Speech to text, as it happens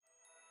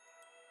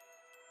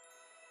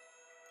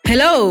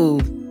Hello,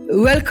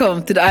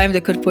 welcome to the I Am the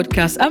Code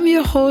podcast. I'm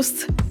your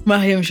host,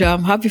 Mariam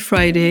Jam. Happy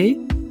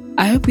Friday.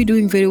 I hope you're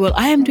doing very well.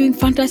 I am doing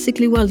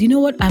fantastically well. You know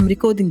what? I'm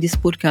recording this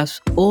podcast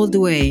all the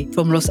way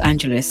from Los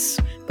Angeles,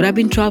 but I've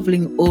been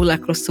traveling all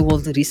across the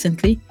world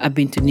recently. I've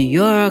been to New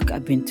York,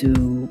 I've been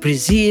to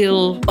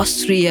Brazil,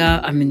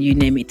 Austria, you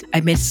name it.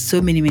 I met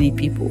so many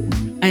people.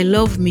 I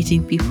love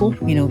meeting people,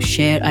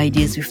 share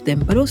ideas with them,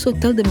 but also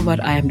tell them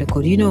about I Am the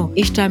Code.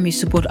 Each time you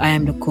support I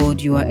Am the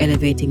Code, you are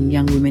elevating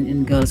young women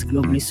and girls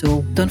globally.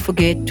 So don't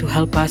forget to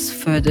help us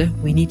further.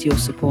 We need your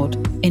support.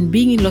 And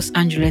being in Los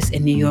Angeles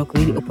and New York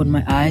really opened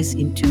my eyes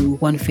into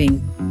one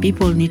thing.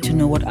 People need to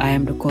know what I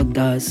Am the Code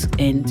does.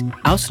 And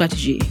our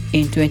strategy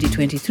in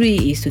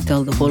 2023 is to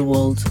tell the whole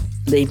world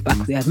the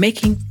impact we are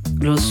making,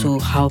 but also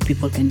how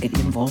people can get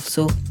involved.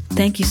 So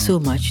thank you so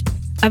much.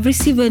 I've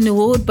received an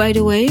award, by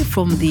the way,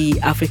 from the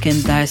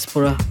African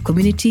diaspora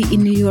community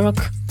in New York.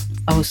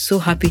 I was so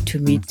happy to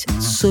meet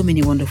so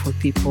many wonderful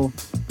people,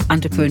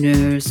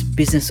 entrepreneurs,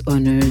 business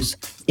owners,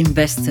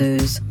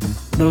 investors,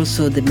 but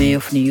also the mayor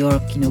of New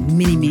York,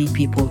 many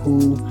people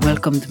who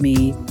welcomed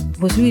me. It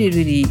was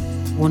really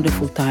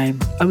wonderful time.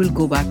 I will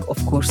go back,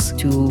 of course,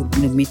 to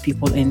meet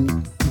people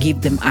and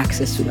give them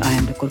access to the I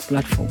Am the Code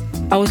platform.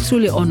 I was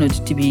truly honored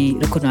to be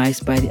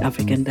recognized by the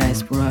African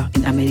diaspora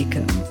in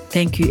America.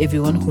 Thank you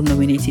everyone who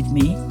nominated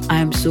me. I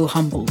am so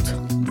humbled,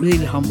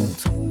 really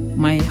humbled.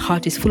 My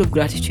heart is full of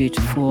gratitude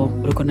for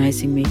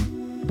recognizing me.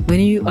 When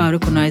you are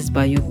recognized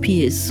by your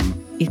peers,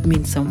 it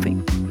means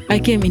something. I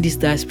came in this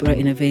diaspora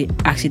in a very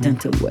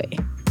accidental way.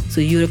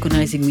 So you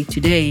recognizing me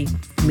today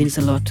means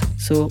a lot.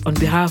 So on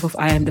behalf of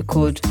I Am the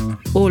Code,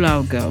 all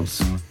our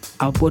girls,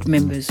 our board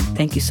members,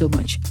 thank you so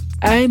much.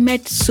 I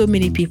met so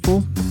many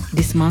people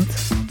this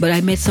month, but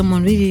I met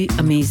someone really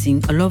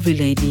amazing, a lovely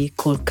lady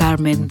called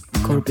Carmen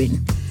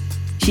Corbin.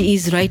 She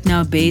is right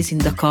now based in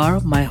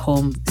Dakar, my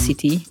home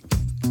city.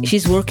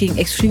 She's working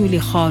extremely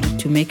hard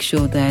to make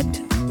sure that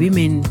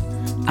women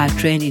are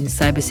trained in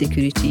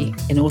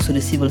cybersecurity and also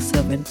the civil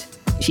servant.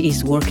 She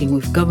is working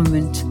with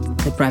government,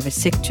 the private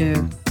sector,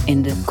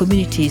 and the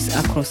communities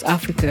across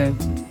Africa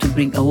to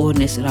bring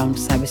awareness around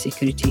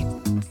cybersecurity.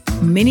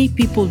 Many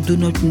people do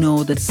not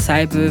know that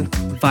cyber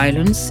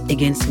violence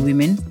against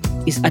women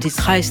is at its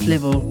highest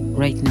level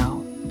right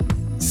now.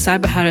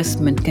 Cyber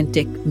harassment can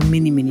take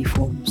many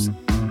forms.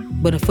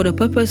 But for the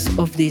purpose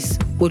of this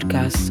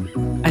podcast,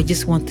 I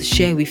just want to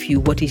share with you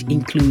what it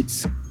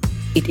includes.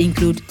 It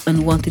includes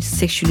unwanted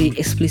sexually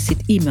explicit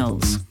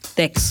emails,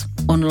 texts,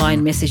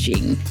 online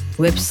messaging,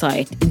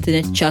 website,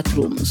 internet chat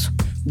rooms,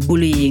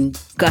 bullying,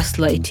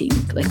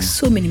 gaslighting, like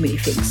so many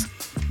things.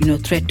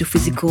 Threat to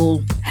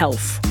physical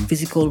health,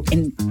 physical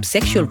and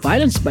sexual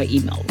violence by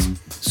emails.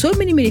 So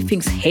many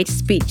things, hate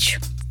speech,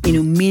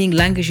 meaning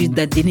languages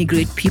that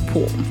denigrate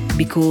people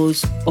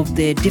because of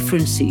their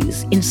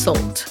differences,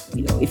 insult.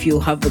 If you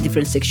have a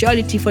different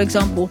sexuality, for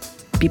example,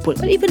 people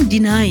are even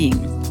denying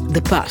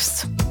the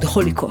past, the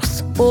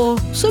Holocaust, or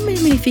so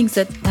many things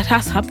that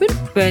has happened,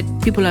 but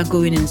people are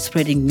going and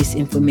spreading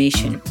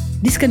misinformation.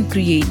 This can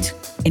create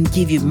and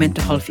give you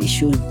mental health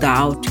issues,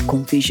 doubt,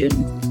 confusion.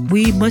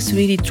 We must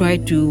really try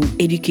to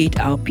educate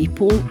our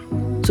people.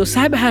 So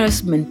cyber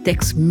harassment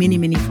takes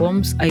many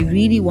forms. I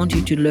really want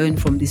you to learn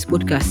from this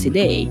podcast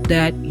today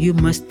that you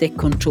must take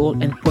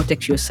control and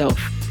protect yourself.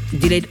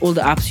 Delete all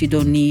the apps you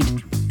don't need,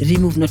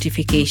 remove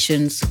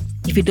notifications.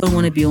 If you don't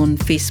want to be on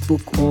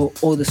Facebook or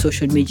all the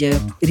social media,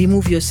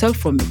 remove yourself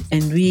from it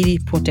and really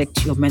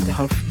protect your mental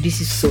health.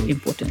 This is so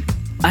important.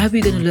 I hope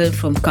you're going to learn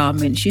from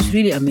Carmen. She's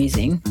really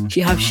amazing. She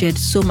has shared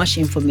so much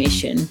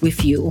information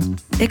with you.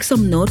 Take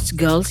some notes,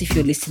 girls, if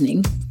you're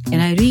listening.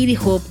 And I really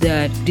hope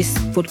that this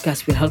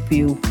podcast will help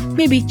you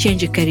maybe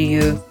change your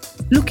career,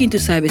 look into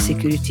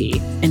cybersecurity,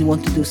 and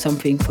want to do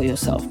something for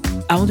yourself.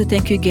 I want to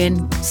thank you again,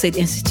 S7E10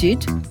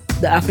 Institute,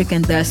 the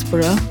African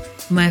diaspora,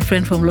 my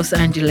friend from Los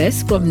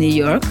Angeles, from New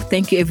York.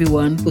 Thank you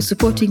everyone for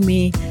supporting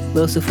me,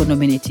 but also for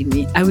nominating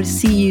me. I will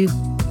see you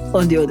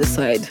on the other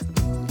side.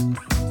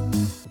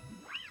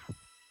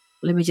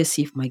 Let me just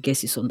see if my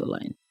guest is on the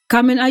line.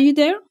 Carmen, are you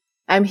there?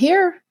 I'm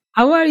here.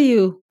 How are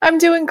you? I'm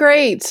doing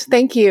great.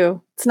 Thank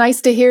you. It's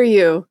nice to hear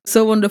you.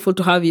 So wonderful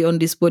to have you on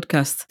this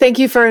podcast. Thank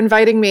you for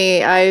inviting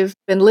me. I've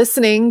been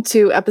listening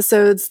to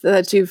episodes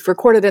that you've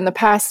recorded in the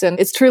past, and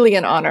it's truly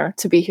an honor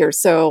to be here.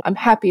 So I'm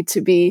happy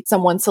to be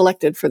someone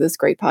selected for this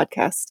great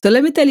podcast. So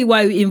let me tell you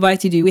why we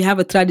invited you. We have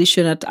a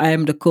tradition at I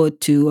Am the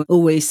Code to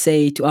always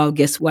say to our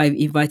guests why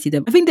we invited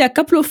them. I think there are a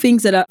couple of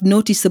things that I've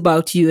noticed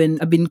about you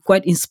and I've been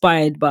quite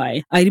inspired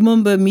by. I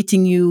remember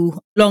meeting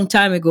you a long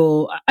time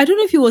ago. I don't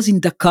know if it was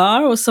in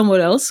Dakar or somewhere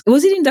else.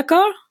 Was it in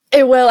Dakar?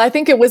 I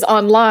think it was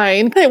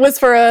online. It was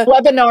for a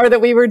webinar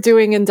that we were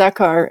doing in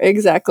Dakar.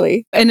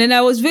 Exactly. And then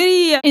I was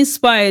very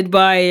inspired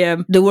by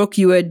the work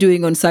you were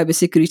doing on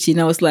cybersecurity.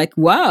 And I was like,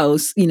 wow,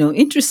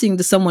 interesting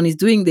that someone is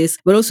doing this,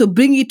 but also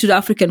bringing it to the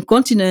African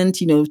continent,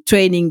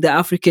 training the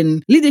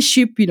African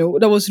leadership,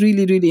 that was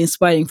really, really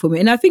inspiring for me.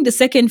 And I think the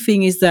second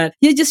thing is that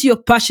just your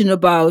passion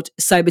about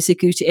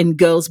cybersecurity and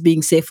girls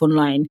being safe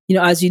online.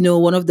 As you know,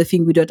 one of the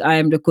things we do at I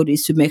Am the Code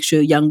is to make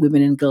sure young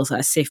women and girls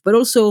are safe. But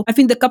also, I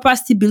think the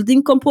capacity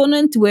building component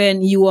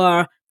when you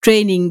are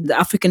training the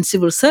African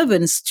civil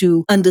servants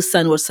to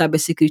understand what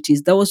cybersecurity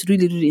is. That was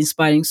really, really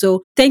inspiring.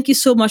 So thank you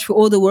so much for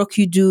all the work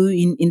you do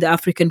in the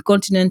African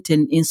continent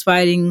and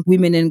inspiring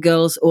women and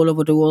girls all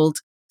over the world.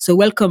 So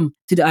welcome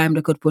to the I Am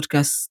the Code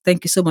podcast.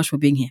 Thank you so much for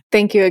being here.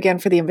 Thank you again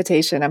for the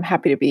invitation. I'm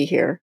happy to be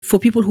here. For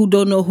people who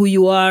don't know who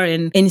you are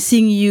and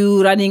seeing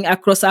you running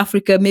across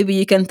Africa, maybe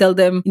you can tell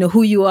them,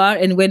 who you are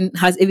and when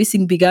has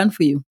everything begun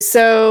for you?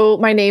 So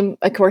my name,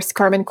 of course,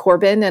 Carmen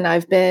Corbin, and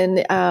I've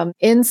been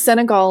in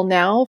Senegal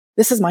now.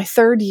 This is my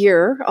third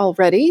year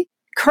already.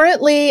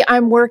 Currently,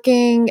 I'm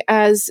working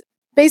as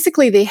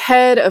basically the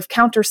head of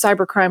counter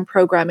cybercrime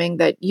programming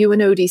that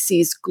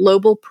UNODC's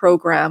global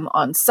program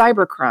on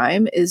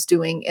cybercrime is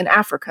doing in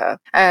Africa.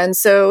 And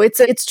so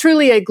it's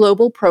truly a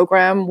global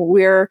program.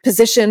 We're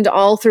positioned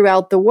all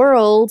throughout the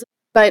world,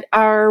 but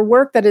our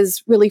work that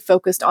is really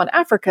focused on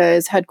Africa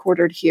is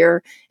headquartered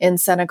here in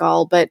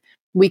Senegal, but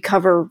we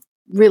cover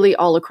really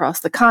all across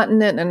the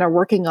continent and are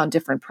working on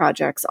different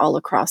projects all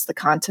across the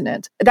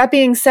continent. That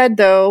being said,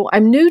 though,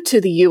 I'm new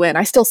to the UN.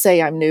 I still say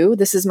I'm new.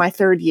 This is my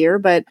third year,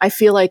 but I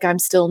feel like I'm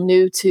still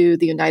new to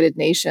the United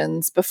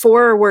Nations.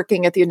 Before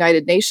working at the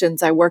United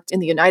Nations, I worked in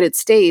the United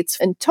States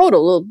in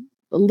total,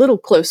 a little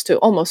close to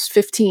almost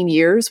 15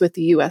 years with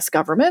the US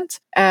government.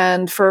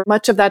 And for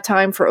much of that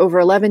time, for over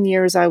 11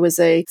 years, I was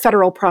a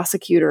federal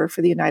prosecutor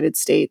for the United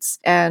States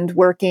and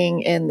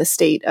working in the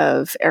state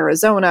of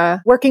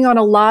Arizona, working on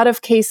a lot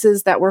of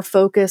cases that were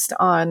focused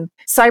on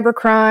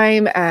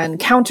cybercrime and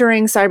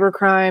countering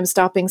cybercrime,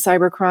 stopping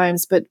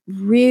cybercrimes, but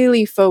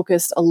really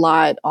focused a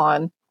lot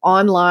on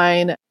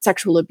online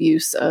sexual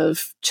abuse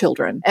of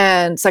children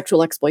and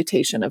sexual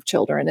exploitation of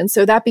children. And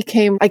so that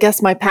became, I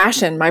guess, my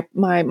passion,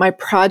 my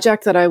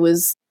project that I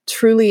was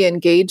truly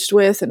engaged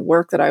with and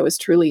work that I was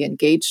truly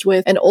engaged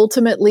with, and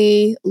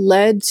ultimately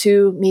led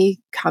to me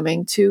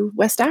coming to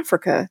West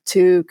Africa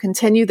to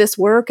continue this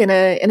work in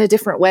a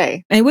different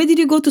way. And where did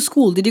you go to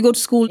school? Did you go to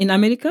school in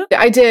America?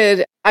 I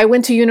did. I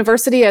went to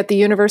university at the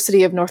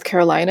University of North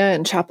Carolina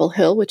in Chapel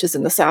Hill, which is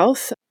in the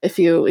South, if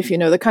you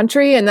know the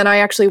country. And then I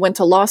actually went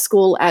to law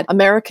school at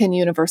American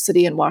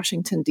University in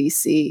Washington,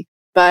 D.C.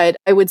 But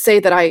I would say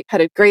that I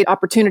had great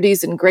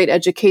opportunities and great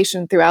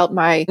education throughout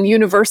my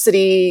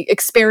university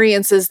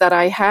experiences that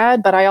I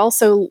had. But I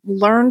also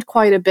learned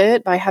quite a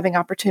bit by having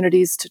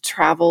opportunities to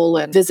travel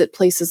and visit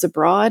places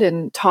abroad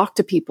and talk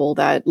to people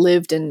that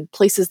lived in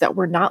places that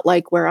were not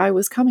like where I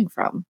was coming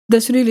from.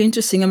 That's really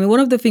interesting. I mean,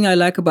 one of the things I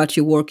like about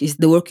your work is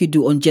the work you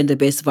do on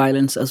gender-based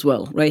violence as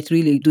well, right?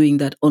 Really doing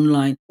that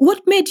online.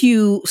 What made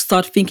you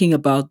start thinking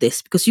about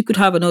this? Because you could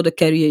have another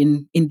career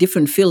in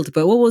different fields,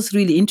 but what was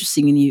really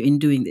interesting in you in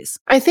doing this?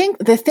 I think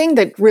the thing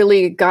that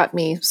really got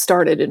me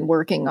started in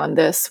working on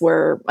this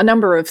were a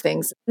number of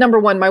things. Number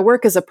one, my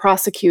work as a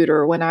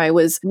prosecutor, when I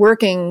was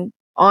working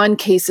on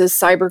cases,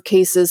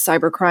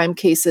 cybercrime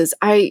cases,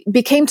 I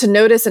became to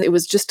notice, and it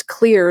was just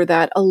clear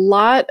that a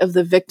lot of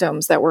the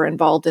victims that were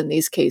involved in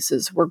these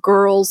cases were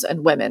girls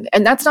and women.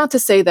 And that's not to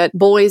say that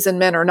boys and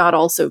men are not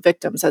also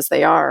victims, as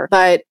they are,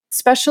 but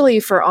especially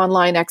for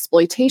online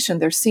exploitation,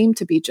 there seemed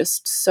to be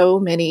just so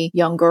many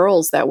young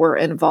girls that were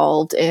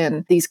involved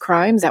in these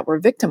crimes that were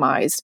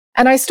victimized.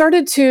 And I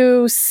started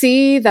to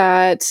see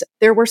that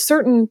there were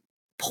certain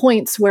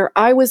points where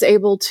I was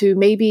able to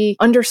maybe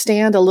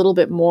understand a little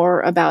bit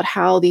more about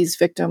how these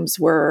victims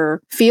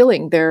were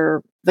feeling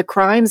the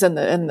crimes and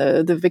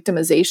the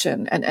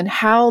victimization and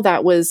how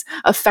that was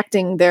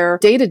affecting their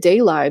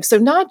day-to-day lives. So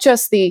not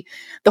just the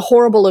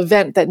horrible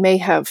event that may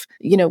have,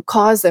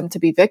 caused them to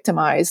be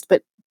victimized,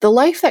 but the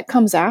life that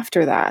comes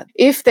after that.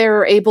 If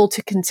they're able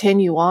to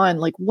continue on,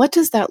 like, what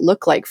does that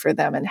look like for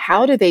them? And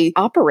how do they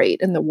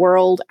operate in the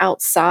world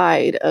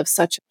outside of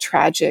such a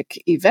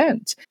tragic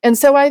event? And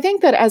so I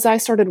think that as I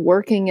started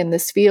working in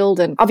this field,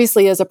 and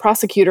obviously as a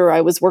prosecutor,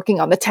 I was working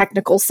on the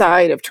technical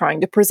side of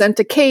trying to present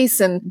a case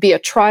and be a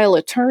trial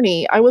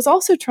attorney, I was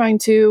also trying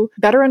to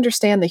better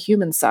understand the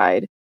human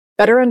side.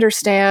 Better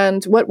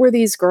understand what were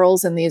these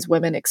girls and these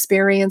women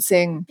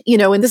experiencing,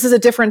 and this is a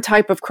different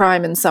type of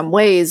crime in some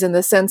ways, in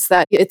the sense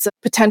that it's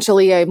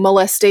potentially a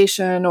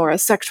molestation or a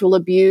sexual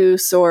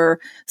abuse or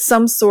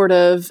some sort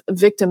of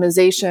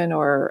victimization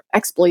or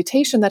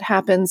exploitation that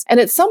happens.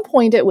 And at some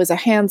point it was a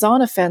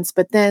hands-on offense,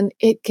 but then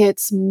it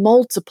gets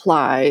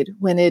multiplied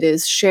when it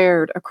is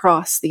shared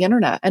across the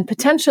internet. And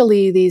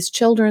potentially these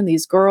children,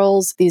 these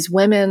girls, these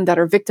women that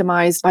are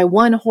victimized by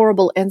one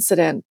horrible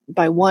incident,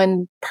 by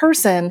one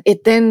person,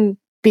 it then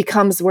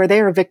becomes where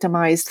they are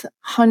victimized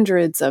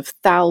hundreds of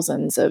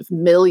thousands of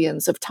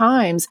millions of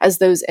times as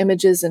those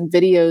images and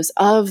videos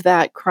of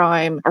that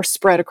crime are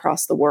spread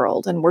across the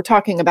world. And we're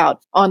talking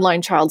about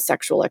online child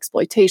sexual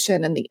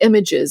exploitation and the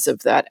images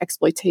of that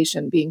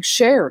exploitation being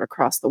shared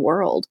across the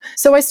world.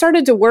 So I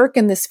started to work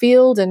in this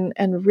field and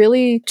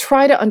really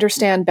try to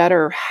understand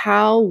better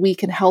how we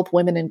can help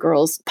women and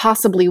girls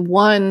possibly,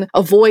 one,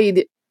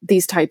 avoid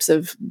these types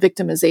of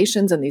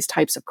victimizations and these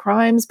types of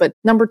crimes. But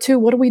number two,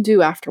 what do we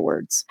do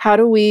afterwards? How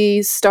do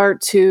we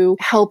start to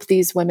help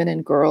these women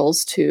and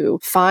girls to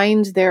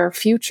find their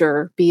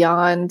future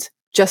beyond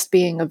just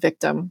being a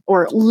victim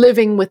or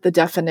living with the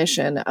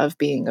definition of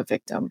being a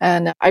victim?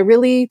 And I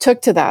really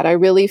took to that. I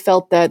really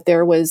felt that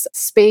there was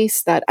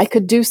space that I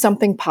could do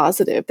something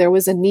positive. There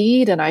was a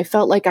need, and I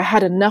felt like I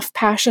had enough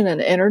passion and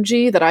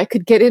energy that I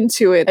could get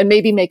into it and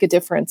maybe make a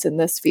difference in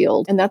this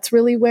field. And that's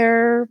really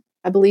where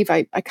I believe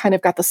I kind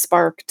of got the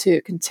spark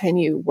to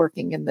continue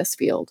working in this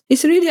field.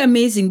 It's really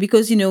amazing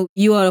because,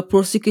 you are a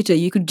prosecutor.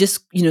 You could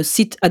just,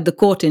 sit at the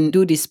court and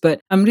do this. But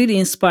I'm really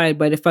inspired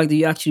by the fact that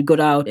you actually got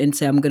out and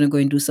say, I'm going to go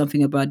and do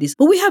something about this.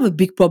 But we have a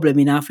big problem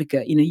in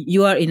Africa.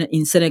 You are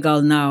in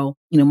Senegal now,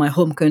 my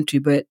home country,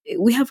 but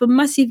we have a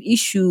massive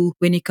issue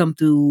when it comes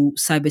to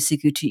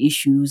cybersecurity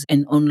issues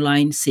and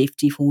online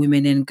safety for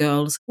women and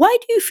girls. Why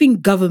do you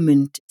think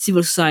government,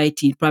 civil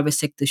society, private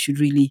sector should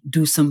really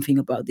do something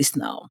about this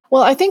now?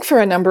 Well, I think for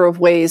a number of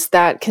ways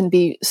that can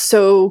be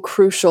so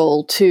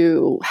crucial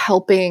to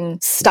helping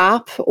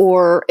stop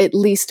or at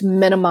least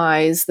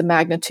minimize the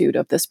magnitude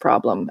of this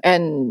problem.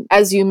 And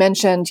as you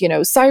mentioned,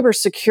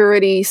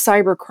 cybersecurity,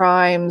 cyber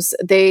crimes,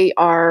 they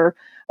are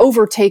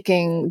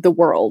overtaking the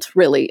world,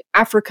 really.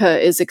 Africa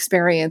is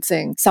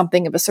experiencing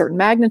something of a certain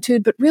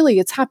magnitude, but really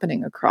it's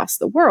happening across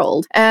the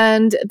world.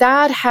 And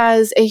that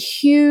has a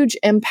huge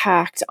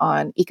impact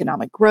on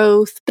economic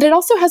growth, but it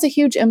also has a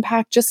huge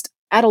impact just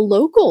at a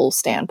local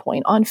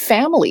standpoint, on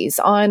families,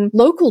 on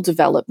local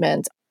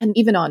development, and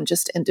even on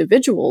just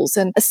individuals,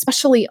 and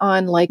especially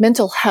on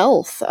mental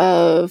health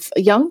of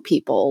young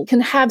people,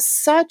 can have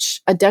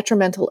such a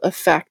detrimental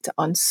effect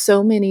on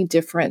so many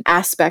different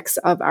aspects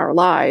of our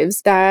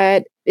lives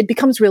that it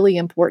becomes really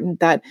important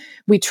that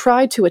we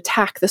try to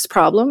attack this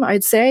problem,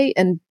 I'd say,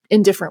 and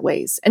in different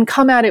ways, and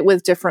come at it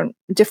with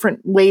different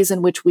ways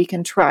in which we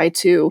can try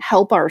to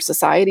help our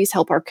societies,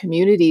 help our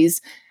communities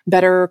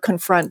better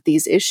confront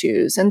these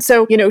issues. And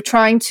so,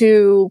 trying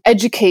to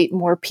educate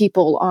more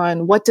people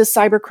on what does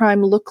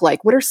cybercrime look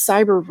like? What are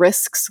cyber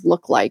risks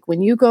look like?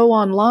 When you go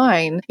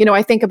online,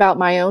 I think about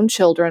my own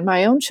children.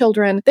 My own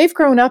children, they've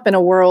grown up in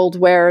a world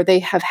where they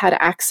have had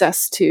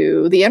access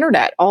to the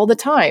internet all the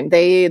time.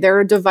 There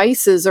are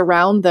devices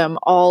around them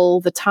all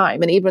the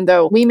time. And even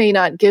though we may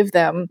not give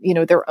them,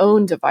 their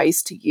own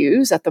device to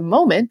use at the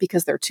moment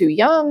because they're too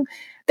young,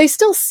 they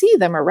still see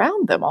them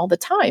around them all the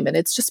time. And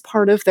it's just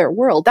part of their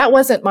world. That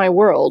wasn't my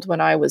world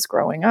when I was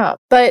growing up.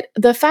 But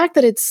the fact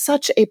that it's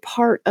such a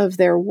part of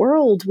their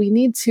world, we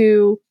need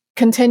to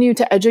continue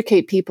to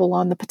educate people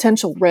on the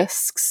potential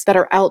risks that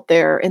are out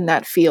there in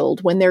that field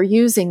when they're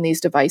using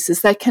these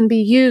devices that can be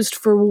used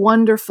for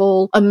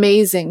wonderful,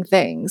 amazing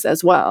things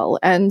as well.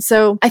 And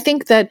so I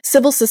think that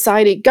civil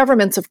society,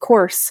 governments, of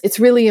course, it's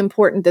really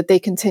important that they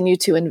continue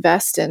to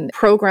invest in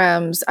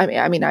programs.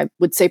 I mean, I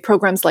would say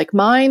programs like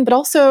mine, but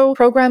also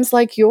programs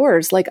like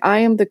yours, like I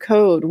Am the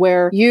Code,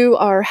 where you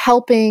are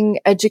helping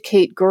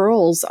educate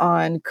girls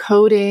on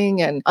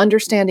coding and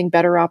understanding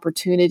better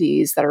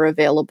opportunities that are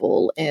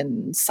available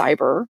in cyber.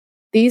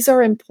 These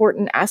are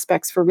important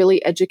aspects for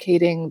really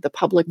educating the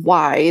public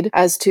wide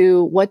as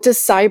to what does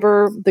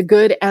cyber, the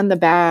good and the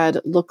bad,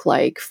 look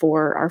like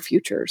for our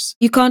futures.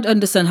 You can't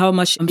understand how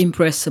much I'm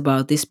impressed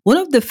about this. One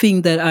of the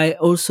things that I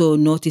also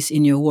notice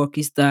in your work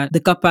is that the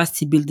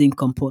capacity building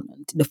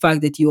component, the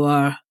fact that you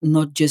are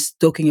not just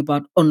talking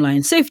about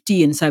online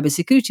safety and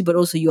cybersecurity, but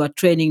also you are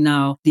training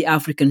now the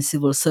African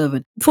civil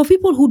servant. For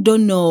people who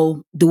don't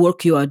know the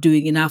work you are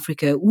doing in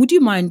Africa, would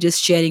you mind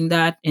just sharing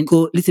that and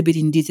go a little bit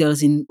in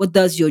details in what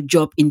does your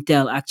job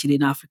entail actually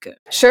in Africa?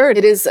 Sure.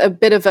 It is a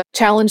bit of a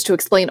challenge to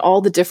explain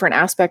all the different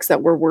aspects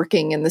that we're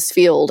working in this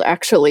field,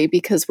 actually,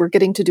 because we're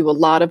getting to do a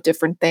lot of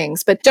different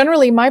things. But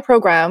generally, my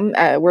program,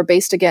 we're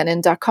based again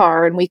in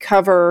Dakar, and we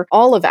cover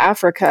all of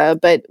Africa,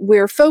 but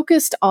we're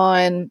focused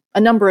on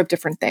a number of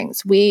different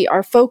things. We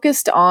are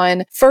focused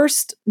on,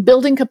 first,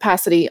 building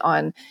capacity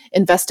on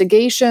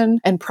investigation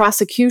and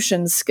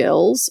prosecution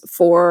skills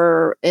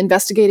for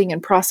investigating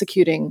and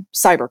prosecuting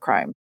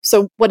cybercrime.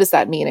 So what does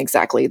that mean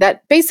exactly?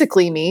 That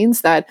basically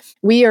means that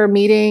we are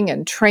meeting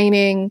and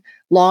training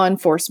law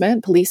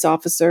enforcement, police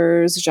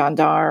officers,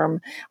 gendarme,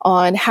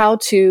 on how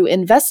to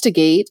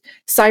investigate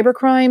cyber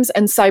crimes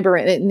and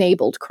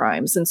cyber-enabled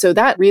crimes. And so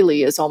that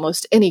really is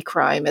almost any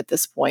crime at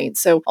this point.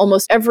 So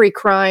almost every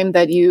crime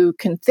that you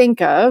can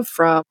think of,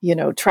 from,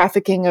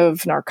 trafficking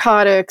of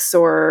narcotics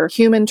or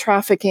human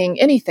trafficking,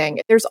 anything,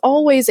 there's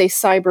always a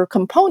cyber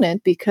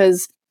component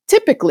because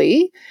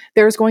typically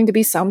there's going to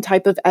be some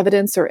type of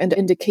evidence or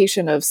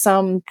indication of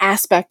some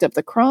aspect of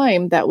the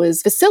crime that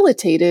was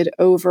facilitated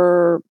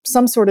over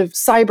some sort of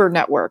cyber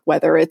network,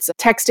 whether it's a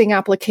texting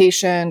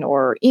application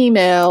or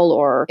email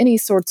or any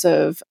sorts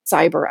of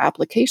cyber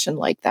application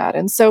like that.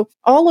 And so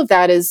all of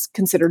that is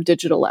considered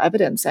digital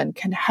evidence and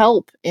can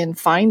help in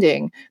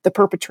finding the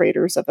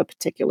perpetrators of a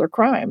particular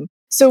crime.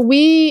 So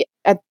we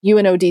at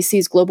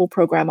UNODC's Global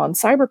Program on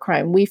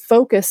Cybercrime, we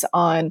focus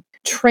on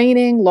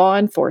training law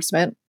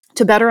enforcement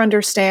to better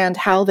understand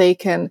how they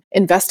can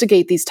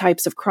investigate these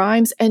types of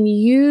crimes and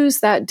use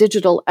that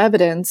digital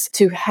evidence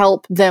to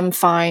help them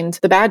find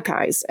the bad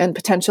guys and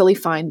potentially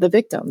find the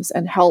victims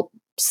and help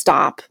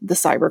stop the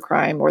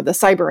cybercrime or the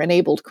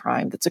cyber-enabled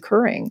crime that's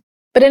occurring.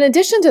 But in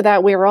addition to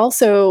that, we're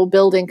also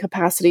building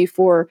capacity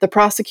for the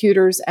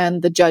prosecutors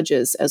and the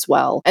judges as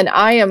well. And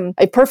I am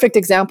a perfect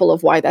example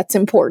of why that's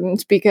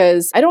important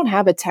because I don't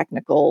have a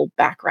technical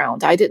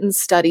background. I didn't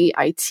study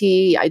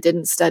IT. I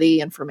didn't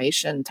study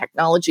information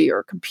technology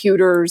or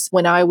computers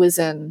when I was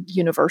in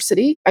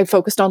university. I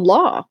focused on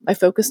law. I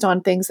focused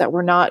on things that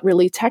were not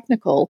really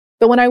technical.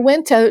 But when I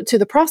went to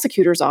the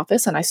prosecutor's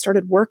office and I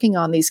started working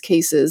on these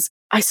cases,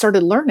 I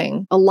started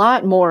learning a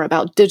lot more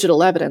about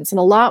digital evidence and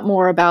a lot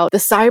more about the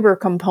cyber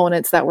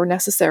components that were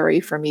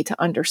necessary for me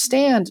to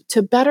understand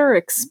to better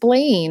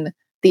explain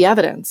the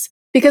evidence.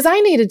 Because I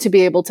needed to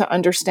be able to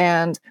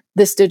understand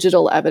this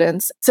digital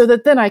evidence so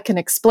that then I can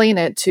explain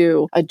it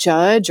to a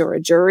judge or a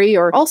jury,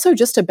 or also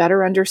just to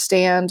better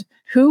understand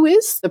who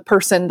is the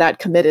person that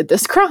committed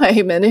this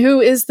crime and who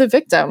is the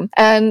victim,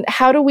 and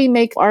how do we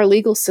make our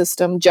legal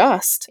system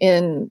just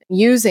in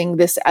using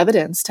this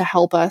evidence to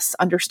help us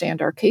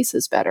understand our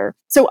cases better.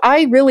 So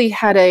I really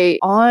had a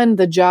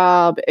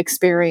on-the-job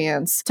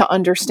experience to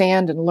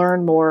understand and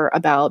learn more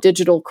about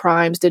digital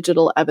crimes,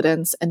 digital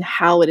evidence, and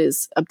how it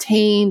is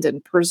obtained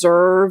and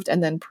preserved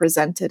and then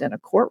presented in a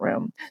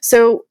courtroom.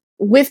 So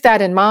with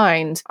that in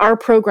mind, our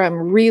program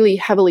really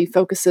heavily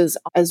focuses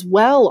as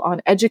well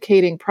on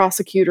educating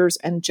prosecutors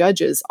and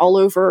judges all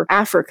over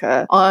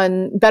Africa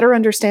on better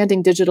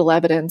understanding digital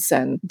evidence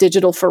and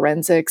digital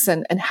forensics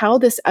and how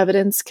this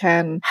evidence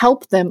can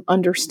help them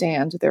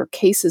understand their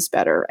cases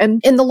better. And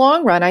in the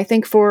long run, I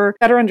think for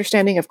better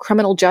understanding of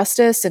criminal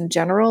justice in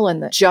general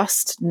and the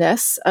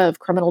justness of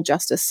criminal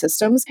justice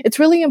systems, it's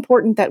really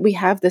important that we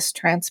have this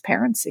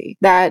transparency,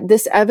 that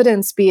this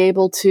evidence be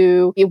able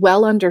to be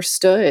well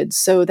understood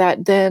so that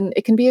then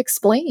it can be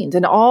explained.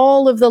 And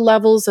all of the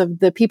levels of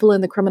the people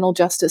in the criminal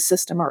justice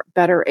system are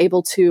better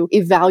able to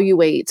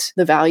evaluate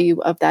the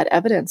value of that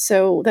evidence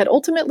so that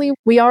ultimately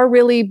we are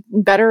really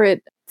better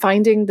at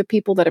finding the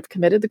people that have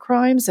committed the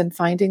crimes and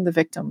finding the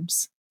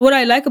victims. What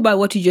I like about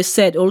what you just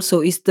said also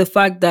is the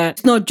fact that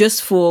it's not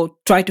just for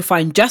try to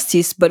find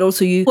justice, but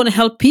also you want to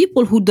help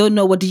people who don't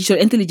know what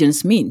digital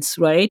intelligence means,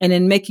 right? And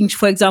then making,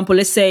 for example,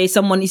 let's say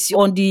someone is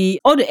on the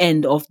other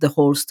end of the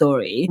whole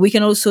story. We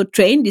can also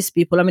train these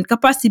people. I mean,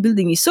 capacity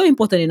building is so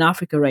important in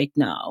Africa right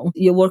now.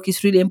 Your work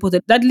is really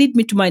important. That leads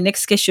me to my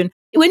next question.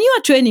 When you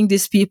are training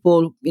these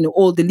people,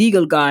 all the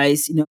legal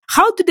guys,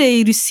 how do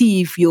they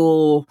receive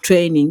your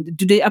training?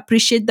 Do they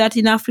appreciate that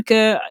in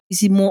Africa?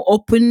 Is it more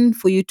open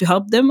for you to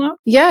help them out?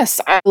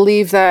 Yes, I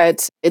believe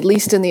that at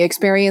least in the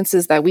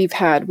experiences that we've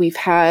had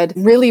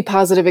really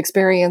positive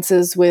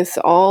experiences with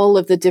all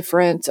of the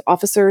different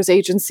officers,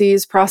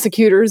 agencies,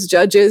 prosecutors,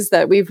 judges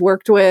that we've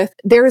worked with.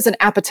 There is an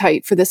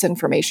appetite for this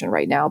information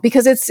right now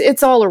because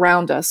it's all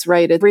around us,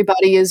 right?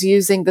 Everybody is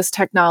using this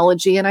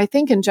technology. And I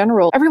think in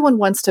general, everyone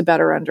wants to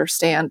better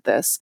understand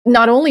this,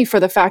 not only for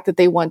the fact that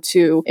they want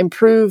to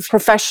improve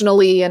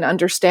professionally and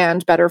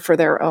understand better for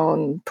their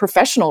own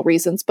professional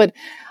reasons, but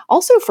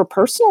also for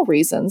personal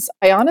reasons.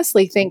 I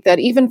honestly think that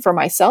even for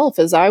myself,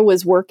 as I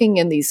was working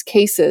in these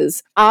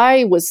cases,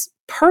 I was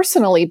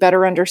personally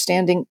better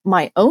understanding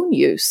my own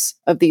use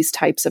of these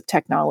types of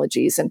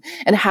technologies and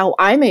how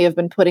I may have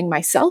been putting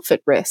myself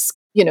at risk,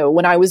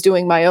 when I was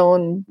doing my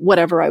own,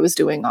 whatever I was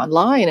doing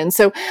online. And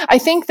so I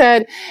think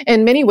that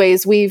in many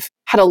ways, we've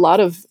had a lot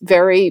of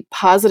very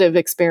positive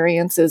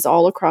experiences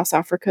all across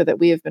Africa that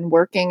we have been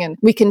working, and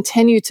we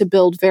continue to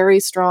build very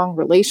strong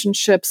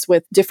relationships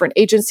with different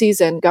agencies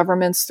and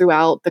governments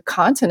throughout the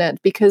continent,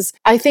 because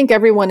I think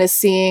everyone is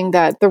seeing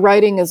that the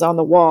writing is on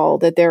the wall,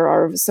 that there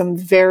are some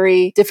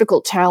very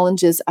difficult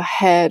challenges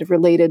ahead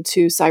related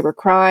to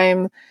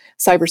cybercrime,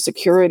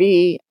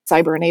 cybersecurity,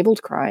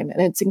 cyber-enabled crime.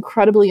 And it's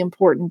incredibly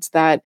important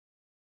that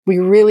we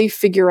really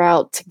figure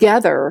out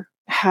together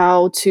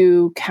how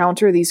to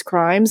counter these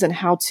crimes and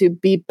how to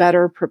be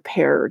better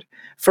prepared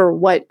for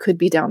what could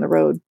be down the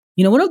road.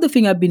 One of the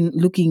things I've been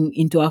looking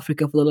into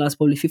Africa for the last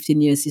probably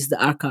 15 years is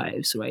the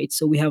archives, right?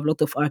 So we have a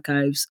lot of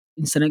archives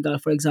in Senegal,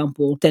 for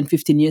example. 10,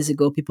 15 years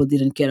ago, people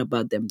didn't care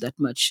about them that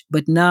much.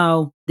 But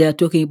now they are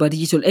talking about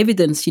digital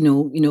evidence,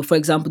 for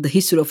example, the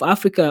history of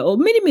Africa, or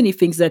many, many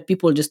things that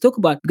people just talk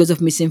about because of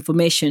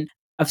misinformation.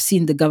 I've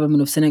seen the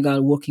government of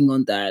Senegal working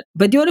on that.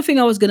 But the other thing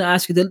I was going to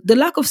ask you, the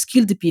lack of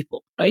skilled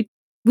people, right?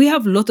 We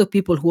have a lot of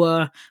people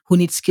who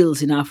need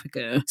skills in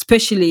Africa,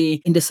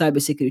 especially in the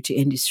cybersecurity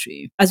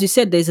industry. As you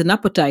said, there's an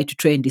appetite to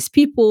train these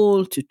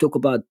people, to talk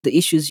about the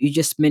issues you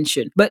just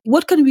mentioned. But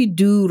what can we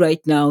do right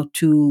now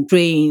to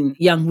train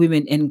young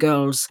women and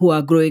girls who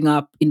are growing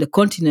up in the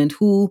continent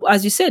who,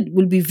 as you said,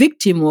 will be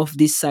victim of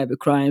these cyber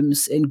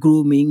crimes and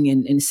grooming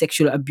and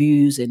sexual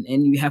abuse, and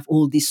you have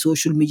all these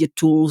social media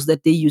tools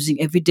that they're using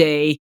every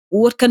day?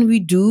 What can we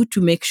do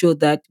to make sure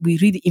that we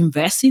really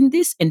invest in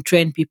this and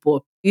train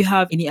people? Do you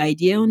have any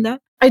idea on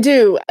that? I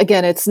do.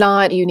 Again, it's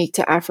not unique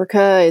to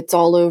Africa. It's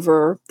all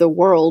over the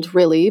world,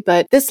 really.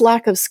 But this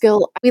lack of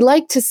skill, we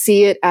like to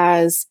see it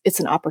as it's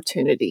an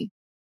opportunity.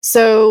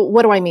 So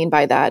what do I mean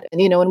by that? And,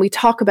 when we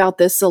talk about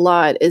this a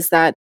lot is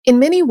that in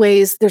many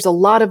ways, there's a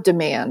lot of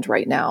demand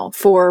right now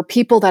for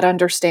people that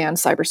understand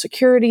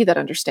cybersecurity, that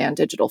understand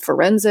digital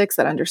forensics,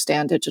 that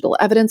understand digital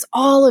evidence,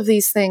 all of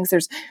these things.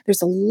 There's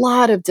a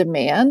lot of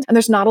demand and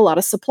there's not a lot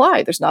of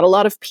supply. There's not a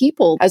lot of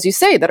people, as you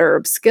say, that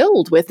are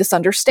skilled with this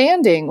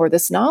understanding or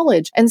this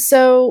knowledge. And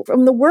so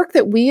from the work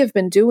that we have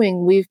been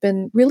doing, we've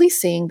been really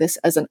seeing this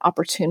as an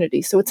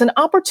opportunity. So it's an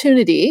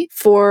opportunity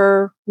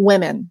for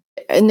women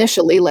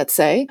initially, let's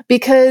say,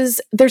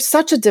 because there's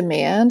such a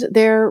demand.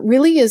 There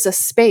really is a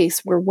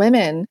space where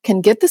women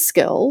can get the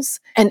skills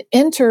and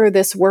enter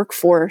this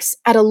workforce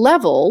at a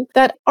level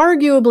that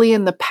arguably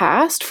in the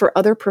past for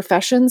other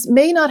professions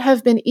may not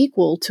have been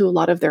equal to a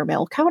lot of their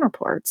male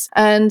counterparts.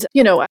 And,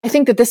 I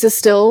think that this is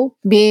still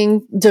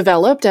being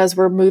developed as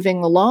we're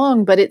moving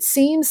along, but it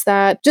seems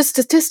that just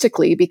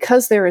statistically,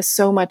 because there is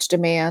so much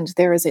demand,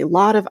 there is a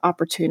lot of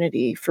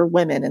opportunity for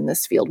women in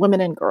this field,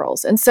 women and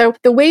girls. And so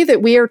the way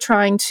that we are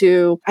trying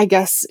to, I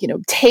guess,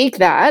 take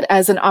that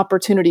as an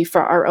opportunity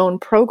for our own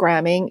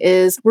programming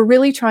is we're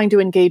really trying to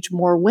engage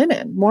more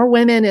women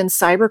in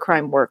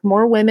cybercrime work,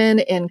 more women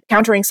in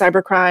countering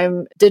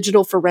cybercrime,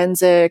 digital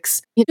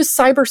forensics, just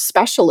cyber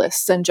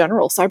specialists in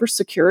general,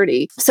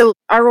 cybersecurity. So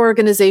our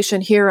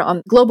organization here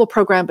on global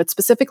program, but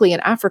specifically in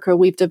Africa,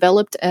 we've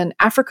developed an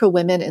Africa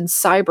Women in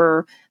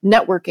Cyber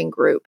networking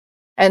group.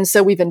 And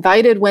so we've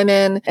invited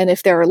women. And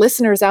if there are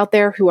listeners out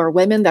there who are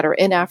women that are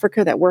in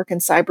Africa that work in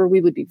cyber, we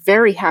would be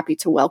very happy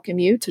to welcome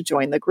you to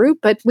join the group.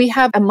 But we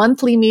have a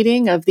monthly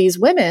meeting of these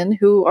women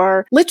who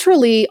are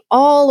literally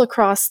all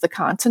across the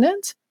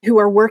continent, who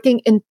are working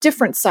in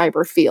different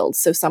cyber fields.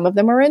 So some of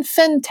them are in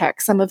fintech,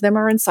 some of them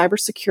are in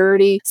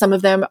cybersecurity, some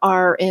of them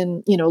are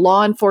in,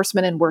 law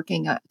enforcement and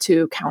working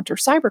to counter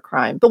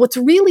cybercrime. But what's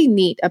really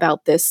neat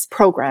about this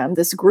program,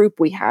 this group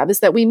we have, is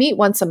that we meet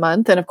once a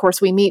month. And of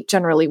course, we meet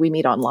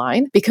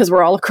online because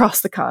we're all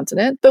across the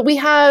continent. But we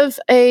have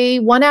a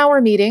 1-hour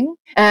meeting,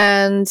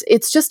 and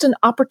it's just an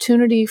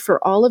opportunity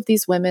for all of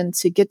these women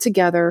to get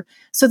together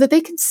so that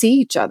they can see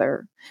each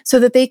other, so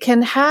that they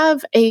can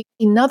have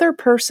another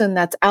person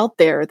that's out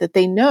there that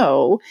they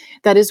know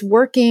that is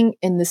working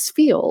in this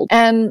field.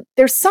 And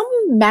there's some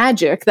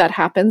magic that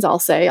happens. I'll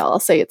say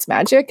it's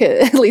magic.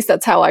 At least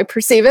that's how I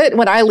perceive it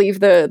when I leave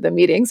the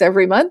meetings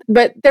every month.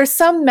 But there's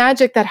some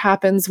magic that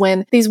happens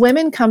when these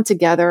women come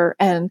together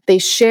and they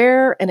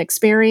share an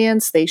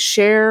experience, they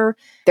share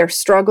their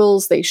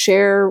struggles, they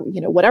share,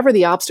 whatever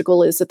the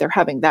obstacle is that they're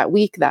having that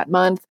week, that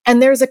month.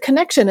 And there's a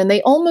connection, and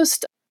they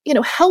almost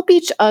help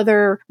each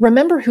other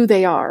remember who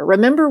they are,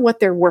 remember what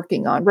they're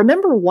working on,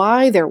 remember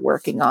why they're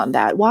working on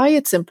that, why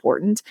it's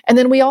important. And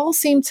then we all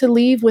seem to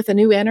leave with a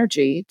new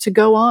energy to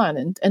go on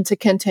and to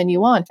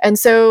continue on. And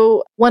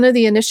so one of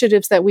the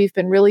initiatives that we've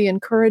been really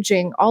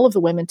encouraging all of the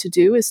women to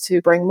do is to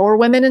bring more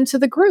women into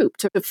the group,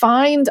 to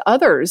find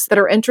others that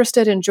are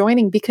interested in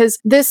joining, because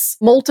this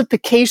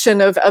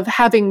multiplication of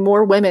having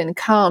more women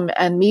come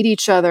and meet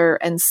each other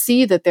and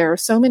see that there are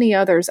so many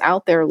others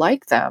out there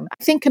like them,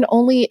 I think can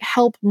only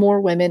help more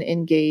women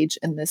engage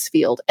in this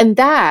field. And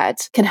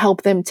that can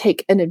help them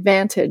take an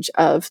advantage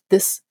of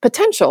this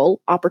potential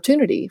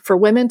opportunity for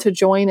women to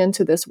join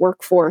into this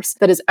workforce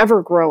that is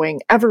ever growing,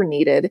 ever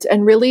needed,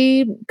 and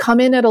really come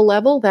in at a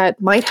level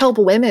that might help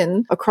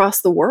women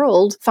across the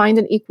world find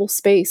an equal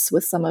space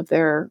with some of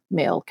their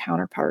male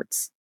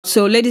counterparts.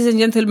 So, ladies and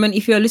gentlemen,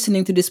 if you are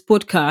listening to this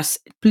podcast,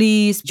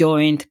 please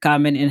join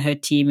Carmen and her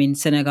team in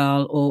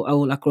Senegal or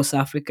all across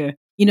Africa.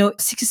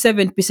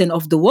 67%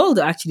 of the world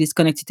actually is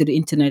connected to the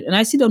internet. And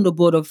I sit on the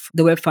board of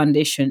the Web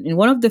Foundation. And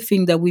one of the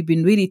things that we've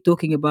been really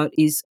talking about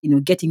is,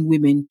 getting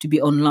women to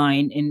be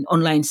online, and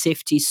online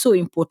safety is so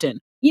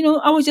important.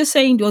 I was just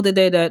saying the other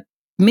day that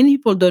many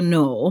people don't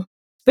know,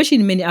 especially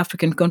in many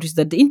African countries,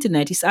 that the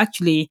internet is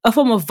actually a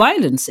form of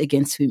violence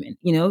against women.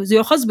 So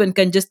your husband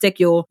can just take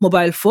your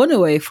mobile phone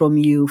away from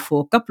you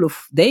for a couple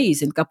of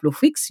days and a couple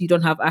of weeks. You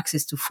don't have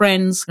access to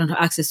friends, you don't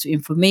have access to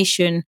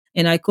information.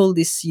 And I call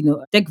this,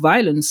 tech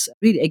violence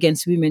really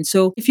against women.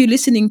 So if you're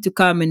listening to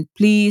Carmen,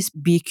 please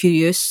be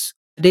curious.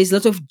 There's a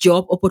lot of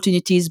job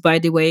opportunities, by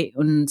the way,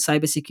 on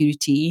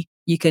cybersecurity.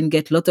 You can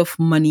get a lot of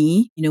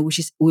money, which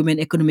is women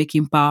economic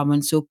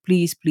empowerment. So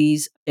please,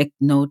 please take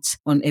notes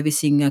on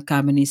everything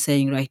Carmen is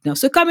saying right now.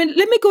 So Carmen,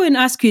 let me go and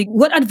ask you,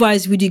 what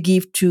advice would you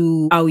give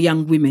to our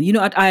young women?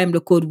 At I Am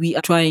the Code, we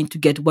are trying to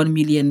get 1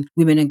 million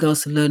women and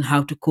girls to learn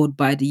how to code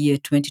by the year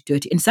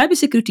 2030. And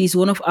cybersecurity is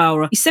one of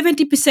our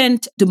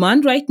 70%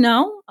 demand right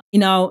now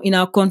in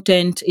our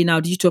content, in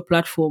our digital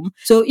platform.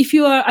 So if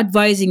you are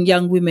advising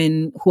young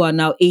women who are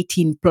now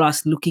 18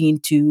 plus looking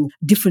into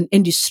different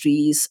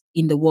industries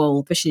in the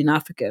world, especially in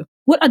Africa,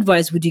 what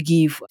advice would you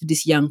give to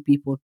these young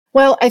people?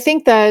 Well, I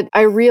think that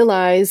I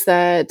realize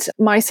that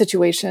my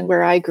situation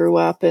where I grew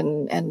up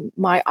and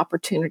my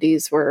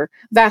opportunities were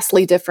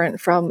vastly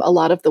different from a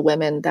lot of the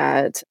women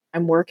that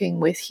I'm working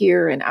with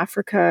here in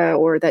Africa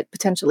or that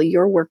potentially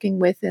you're working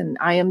with in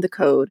I Am the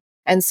Code.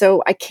 And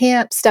so I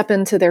can't step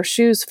into their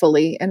shoes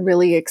fully and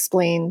really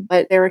explain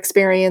what they're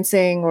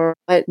experiencing or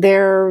what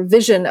their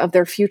vision of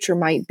their future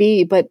might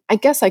be. But I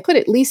guess I could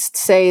at least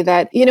say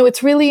that,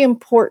 it's really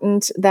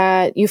important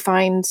that you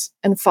find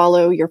and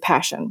follow your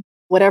passion.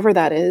 Whatever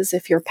that is,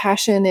 if your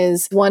passion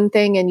is one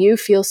thing and you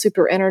feel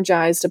super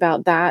energized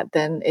about that,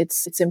 then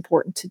it's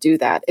important to do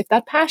that. If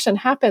that passion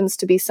happens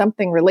to be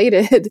something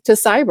related to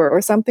cyber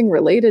or something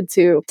related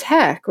to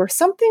tech or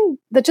something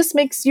that just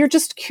makes you're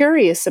just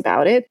curious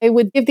about it, I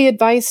would give the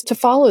advice to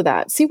follow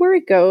that. See where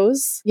it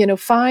goes,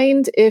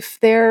 find if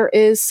there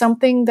is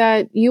something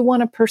that you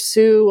want to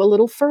pursue a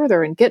little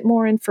further and get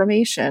more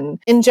information.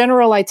 In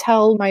general, I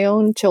tell my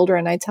own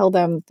children, I tell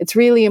them it's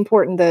really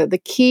important.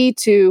 The key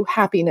to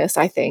happiness,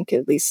 I think,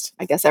 at least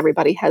I guess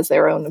everybody has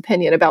their own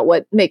opinion about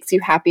what makes you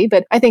happy.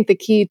 But I think the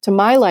key to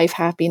my life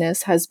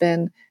happiness has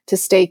been to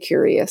stay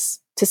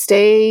curious, to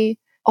stay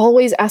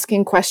always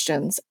asking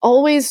questions,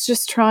 always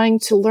just trying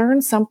to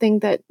learn something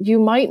that you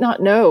might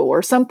not know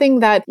or something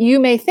that you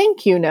may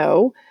think you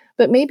know,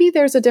 but maybe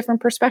there's a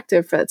different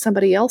perspective that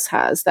somebody else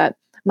has that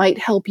might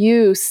help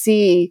you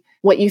see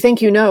what you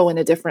think you know in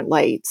a different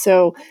light.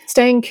 So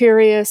staying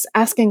curious,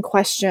 asking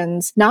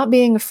questions, not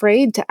being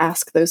afraid to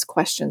ask those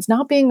questions,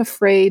 not being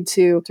afraid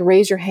to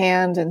raise your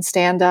hand and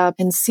stand up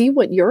and see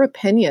what your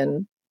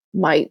opinion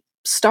might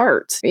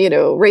start.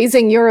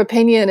 Raising your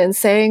opinion and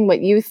saying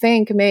what you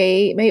think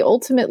may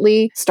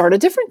ultimately start a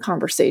different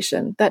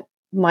conversation that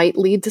might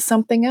lead to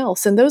something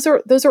else. And those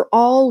are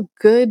all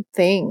good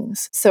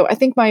things. So I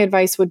think my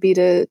advice would be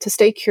to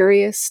stay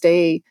curious,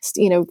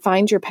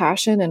 find your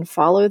passion and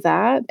follow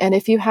that. And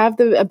if you have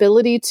the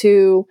ability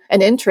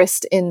an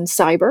interest in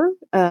cyber,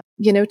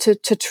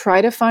 to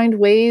try to find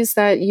ways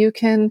that you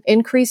can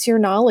increase your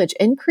knowledge,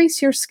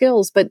 increase your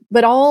skills,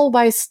 but all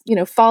by,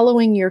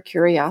 following your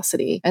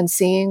curiosity and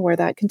seeing where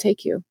that can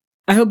take you.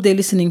 I hope they're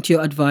listening to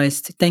your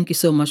advice. Thank you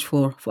so much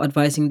for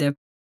advising them.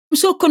 I'm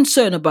so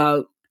concerned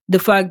about the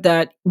fact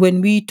that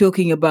when we're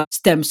talking about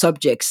STEM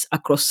subjects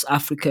across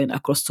Africa and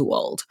across the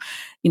world,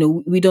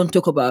 we don't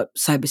talk about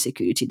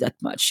cybersecurity that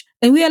much.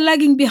 And we are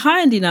lagging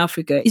behind in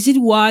Africa. Is it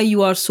why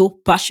you are so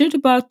passionate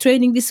about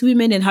training these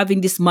women and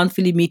having these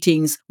monthly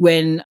meetings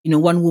when,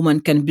 one woman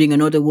can bring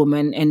another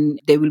woman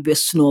and there will be a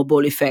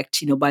snowball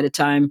effect, by the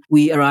time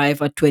we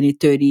arrive at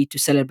 2030 to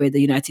celebrate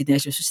the United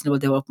Nations Sustainable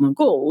Development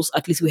Goals,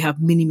 at least we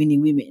have many, many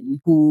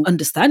women who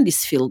understand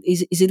this field.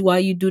 Is it why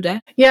you do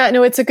that? Yeah,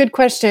 no, it's a good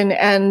question.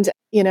 And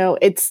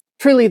it's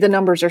truly the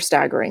numbers are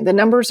staggering. The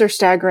numbers are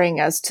staggering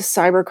as to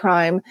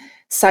cybercrime,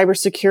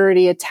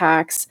 cybersecurity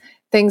attacks,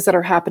 things that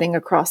are happening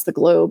across the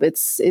globe.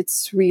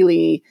 It's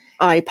really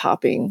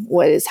eye-popping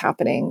what is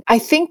happening. I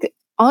think,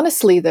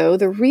 honestly, though,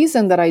 the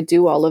reason that I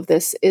do all of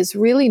this is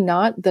really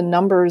not the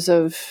numbers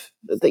of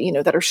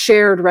that are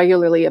shared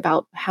regularly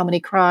about how many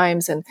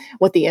crimes and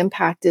what the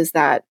impact is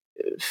that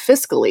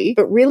fiscally,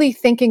 but really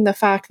thinking the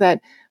fact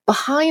that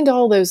behind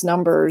all those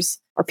numbers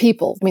are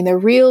people. I mean, they're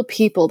real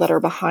people that are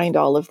behind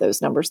all of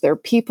those numbers. They're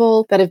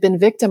people that have been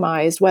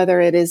victimized, whether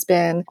it has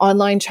been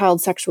online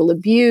child sexual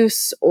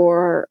abuse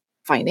or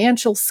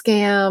financial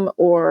scam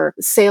or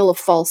sale of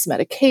false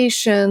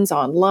medications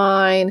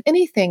online,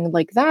 anything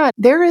like that.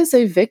 There is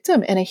a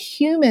victim and a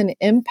human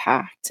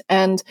impact.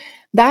 And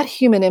that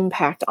human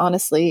impact,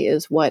 honestly,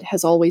 is what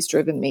has always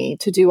driven me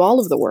to do all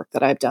of the work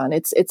that I've done.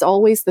 It's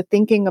always the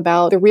thinking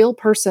about the real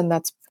person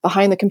that's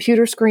behind the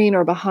computer screen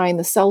or behind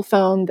the cell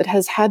phone that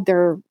has had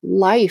their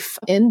life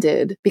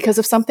ended because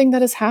of something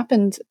that has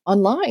happened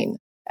online.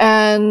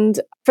 And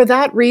for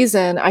that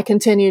reason, I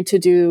continue to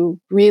do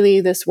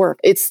really this work.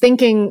 It's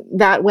thinking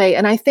that way.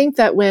 And I think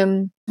that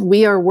when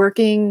we are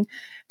working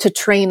to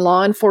train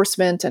law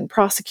enforcement and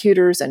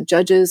prosecutors and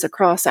judges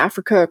across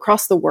Africa,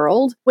 across the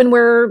world, when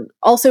we're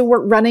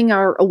running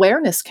our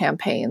awareness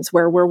campaigns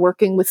where we're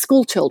working with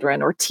school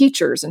children or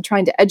teachers and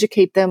trying to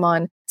educate them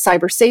on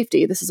cyber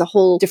safety. This is a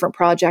whole different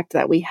project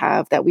that we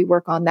have that we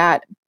work on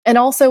that. And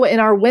also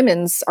in our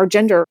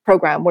gender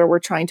program where we're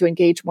trying to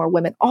engage more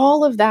women,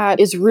 all of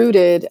that is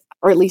rooted,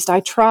 or at least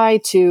I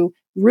try to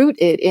root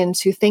it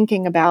into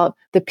thinking about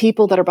the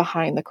people that are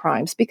behind the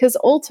crimes, because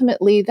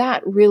ultimately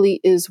that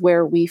really is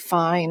where we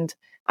find,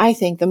 I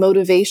think, the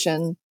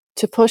motivation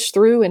to push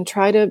through and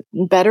try to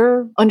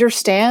better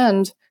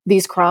understand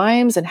these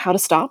crimes and how to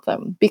stop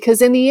them.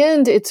 Because in the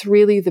end, it's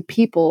really the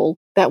people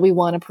that we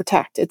want to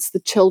protect. It's the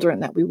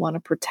children that we want to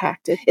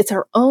protect. It's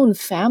our own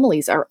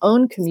families, our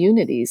own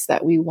communities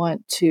that we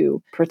want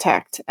to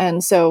protect.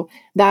 And so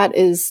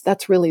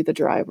that's really the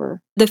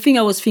driver. The thing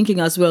I was thinking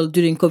as well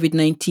during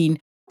COVID-19,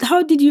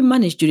 how did you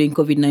manage during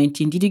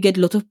COVID-19? Did you get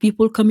a lot of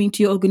people coming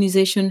to your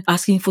organization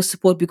asking for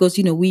support? Because,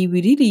 we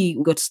really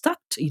got stuck.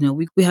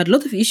 We had a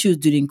lot of issues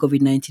during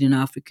COVID-19 in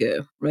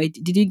Africa, right?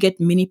 Did you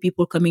get many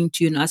people coming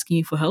to you and asking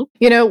you for help?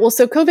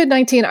 So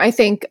COVID-19, I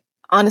think,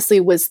 honestly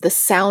was the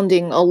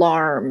sounding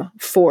alarm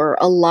for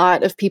a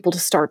lot of people to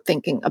start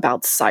thinking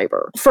about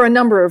cyber for a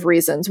number of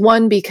reasons.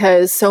 One,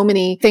 because so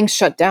many things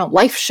shut down,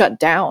 life shut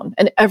down,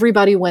 and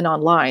everybody went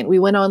online. We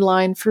went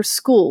online for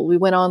school. We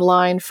went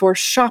online for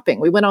shopping.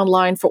 We went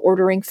online for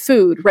ordering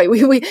food, right?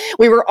 We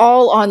were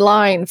all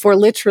online for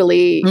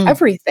literally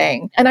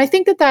everything. And I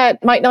think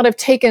that might not have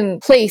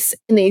taken place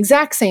in the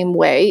exact same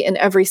way in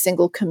every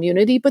single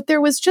community, but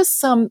there was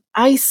just some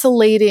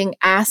isolating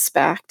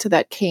aspect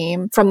that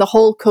came from the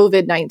whole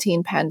COVID-19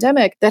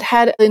 pandemic that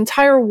had the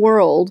entire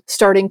world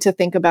starting to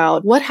think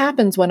about what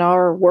happens when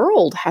our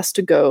world has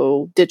to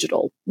go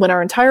digital. When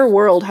our entire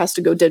world has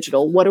to go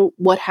digital,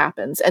 what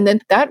happens? And then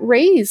that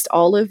raised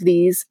all of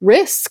these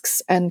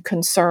risks and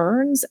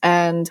concerns.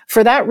 And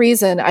for that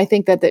reason, I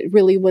think that it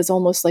really was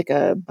almost like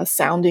a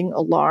sounding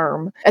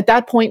alarm. At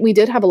that point, we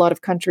did have a lot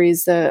of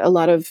countries, a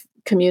lot of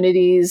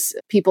communities,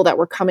 people that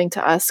were coming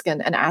to us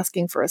and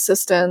asking for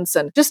assistance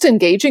and just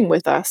engaging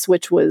with us,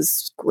 which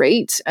was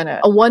great and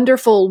a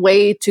wonderful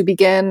way to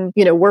begin,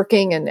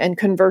 working and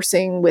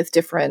conversing with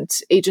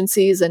different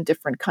agencies and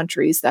different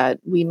countries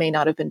that we may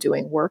not have been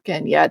doing work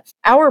in yet.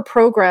 Our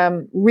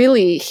program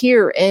really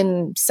here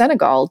in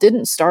Senegal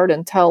didn't start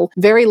until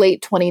very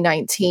late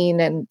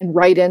 2019 and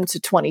right into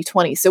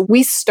 2020. So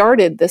we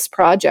started this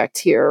project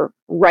here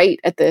right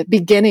at the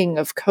beginning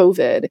of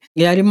COVID.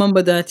 Yeah, I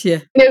remember that.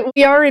 Yeah.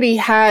 We already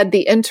had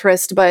the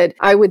interest, but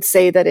I would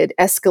say that it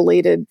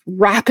escalated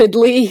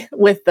rapidly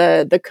with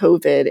the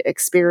COVID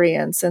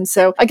experience. And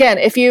so again,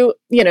 if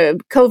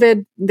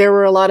COVID, there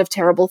were a lot of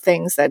terrible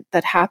things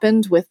that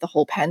happened with the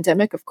whole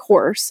pandemic, of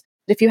course.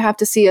 If you have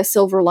to see a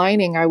silver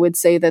lining, I would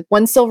say that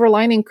one silver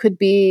lining could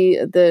be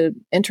the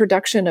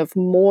introduction of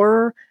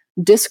more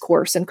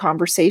discourse and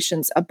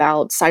conversations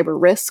about cyber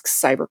risks,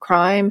 cyber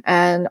crime,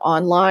 and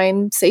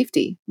online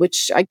safety,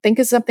 which I think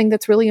is something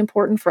that's really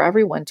important for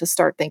everyone to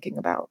start thinking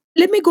about.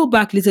 Let me go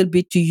back a little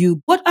bit to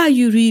you. What are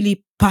you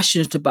really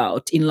passionate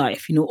about in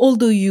life?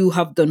 Although you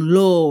have done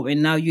law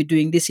and now you're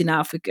doing this in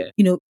Africa,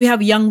 we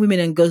have young women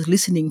and girls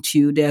listening to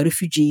you. They're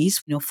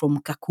refugees,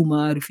 from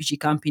Kakuma refugee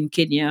camp in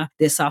Kenya.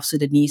 They're South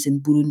Sudanese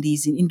and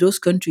Burundis. In those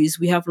countries,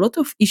 we have a lot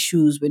of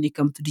issues when it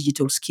comes to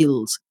digital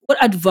skills.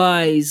 What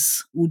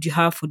advice would you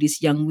have for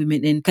these young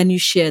women? And can you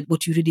share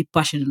what you're really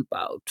passionate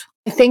about?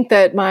 I think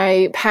that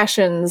my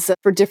passions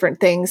for different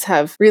things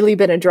have really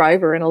been a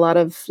driver in a lot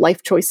of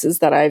life choices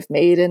that I've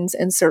made in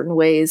certain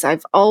ways.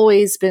 I've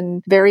always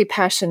been very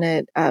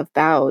passionate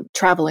about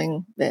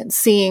traveling and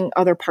seeing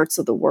other parts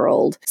of the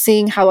world,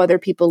 seeing how other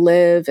people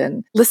live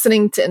and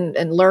listening to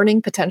and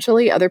learning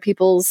potentially other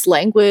people's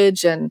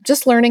language and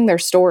just learning their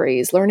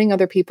stories, learning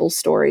other people's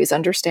stories,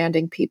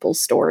 understanding people's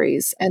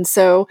stories. And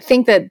so I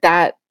think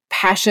that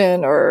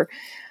passion or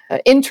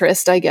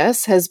interest, I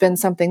guess, has been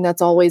something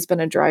that's always been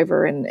a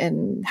driver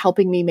in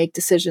helping me make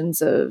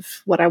decisions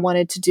of what I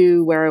wanted to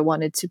do, where I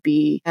wanted to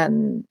be,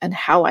 and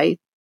how I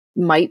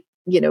might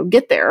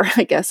get there,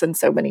 I guess, in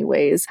so many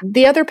ways.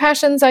 The other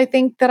passions I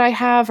think that I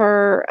have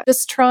are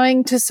just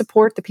trying to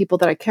support the people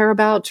that I care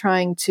about,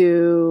 trying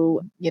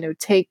to,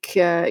 take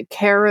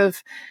care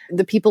of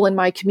the people in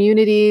my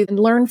community and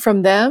learn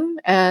from them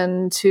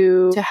and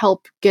to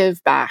help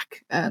give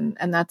back. And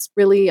that's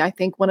really, I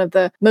think, one of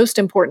the most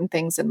important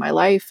things in my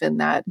life. In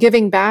that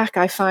giving back,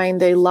 I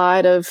find a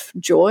lot of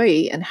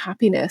joy and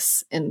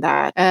happiness in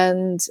that.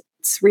 And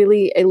it's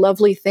really a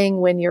lovely thing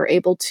when you're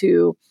able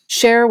to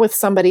share with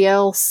somebody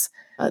else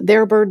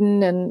their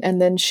burden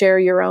and then share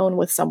your own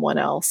with someone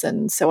else.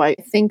 And so I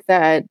think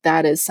that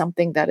is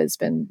something that has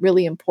been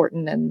really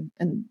important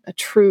and a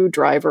true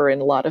driver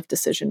in a lot of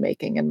decision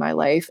making in my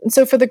life. And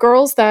so for the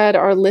girls that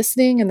are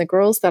listening and the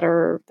girls that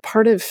are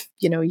part of,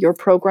 your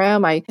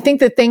program, I think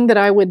the thing that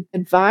I would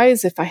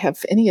advise, if I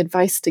have any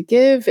advice to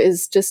give,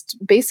 is just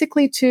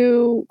basically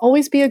to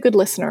always be a good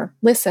listener.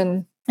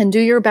 Listen. And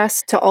do your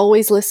best to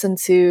always listen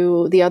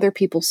to the other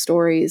people's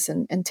stories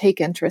and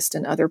take interest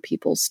in other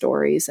people's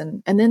stories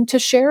and then to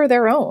share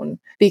their own,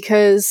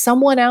 because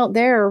someone out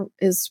there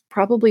is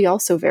probably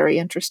also very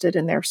interested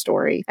in their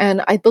story.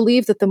 And I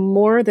believe that the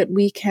more that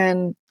we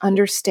can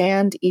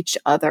understand each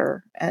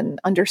other and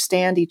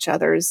understand each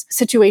other's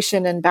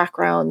situation and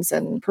backgrounds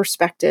and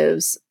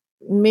perspectives,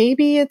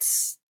 maybe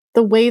it's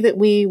the way that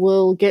we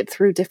will get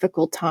through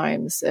difficult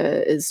times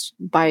is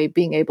by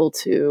being able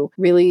to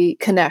really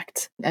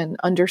connect and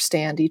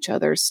understand each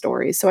other's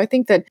stories. So I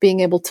think that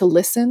being able to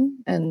listen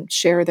and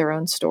share their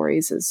own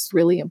stories is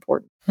really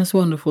important. That's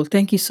wonderful.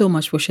 Thank you so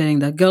much for sharing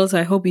that. Girls,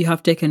 I hope you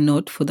have taken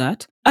note for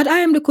that. At I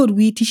Am the Code,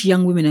 we teach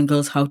young women and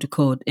girls how to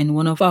code. And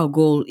one of our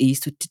goals is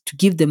to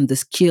give them the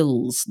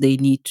skills they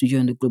need to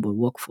join the global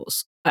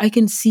workforce. I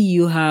can see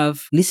you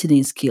have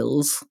listening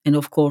skills and,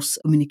 of course,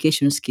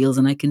 communication skills.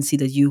 And I can see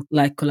that you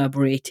like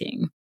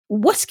collaborating.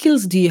 What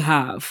skills do you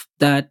have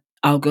that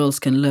our girls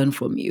can learn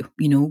from you?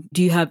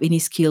 Do you have any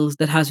skills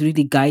that has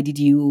really guided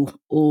you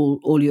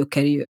all your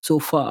career so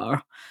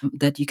far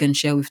that you can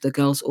share with the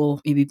girls, or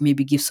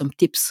maybe give some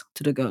tips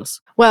to the girls?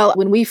 Well,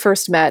 when we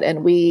first met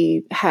and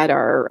we had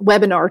our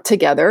webinar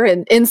together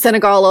in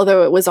Senegal,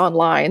 although it was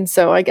online,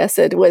 so I guess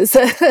it was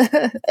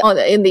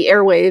in the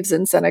airwaves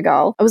in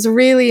Senegal, I was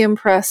really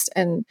impressed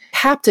and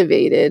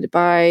captivated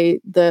by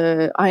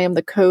the I Am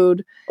the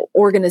Code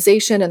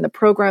organization and the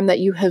program that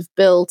you have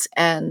built,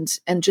 and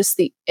just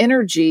the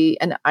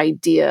energy and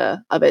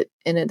idea of it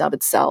in and of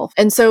itself.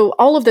 And so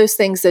all of those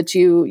things that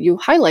you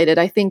highlighted,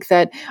 I think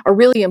that are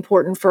really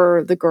important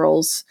for the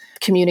girls: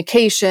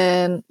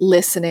 communication,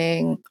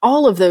 listening,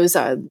 all of those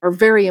are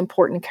very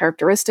important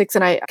characteristics.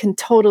 And I can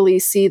totally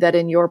see that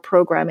in your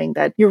programming,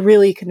 that you're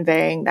really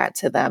conveying that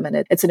to them.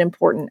 And it's an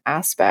important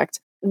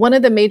aspect. One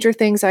of the major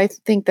things I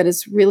think that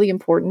is really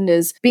important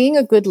is being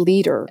a good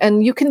leader.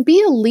 And you can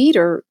be a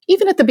leader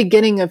even at the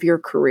beginning of your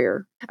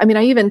career. I mean,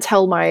 I even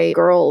tell my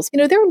girls,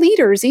 they're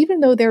leaders,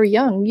 even though they're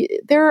young.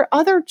 There are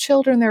other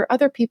children, there are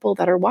other people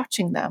that are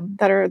watching them,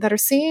 that are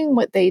seeing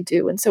what they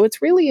do. And so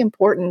it's really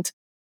important.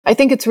 I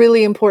think it's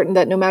really important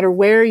that no matter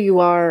where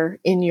you are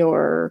in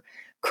your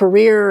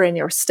career, in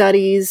your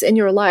studies, in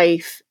your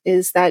life,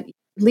 is that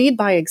lead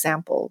by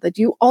example, that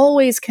you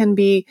always can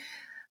be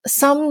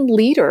some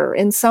leader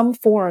in some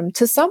form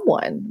to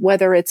someone,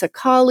 whether it's a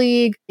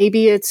colleague,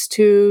 maybe it's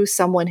to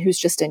someone who's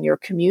just in your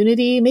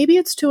community, maybe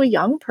it's to a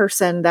young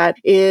person that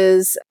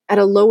is at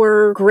a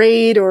lower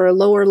grade or a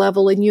lower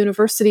level in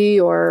university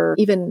or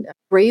even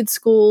grade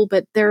school,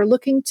 but they're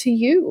looking to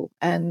you.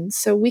 And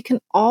so we can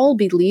all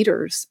be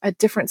leaders at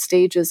different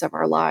stages of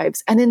our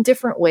lives and in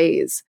different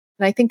ways.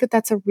 And I think that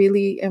that's a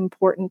really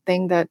important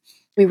thing, that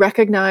we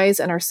recognize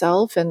in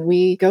ourselves and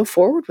we go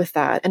forward with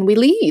that and we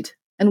lead.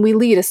 And we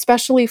lead,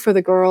 especially for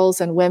the girls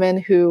and women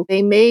who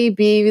they may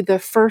be the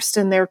first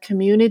in their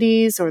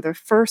communities or the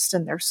first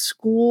in their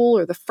school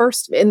or the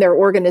first in their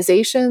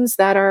organizations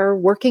that are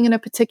working in a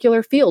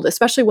particular field,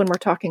 especially when we're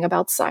talking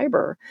about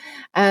cyber.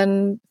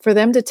 And for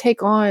them to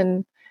take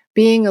on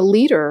being a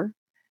leader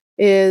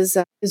is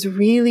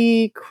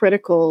really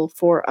critical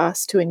for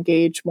us to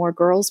engage more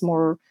girls,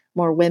 more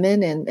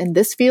women in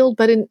this field,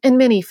 but in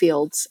many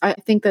fields. I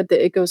think that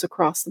it goes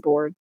across the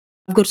board.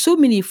 I've got so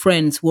many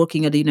friends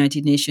working at the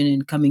United Nations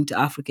and coming to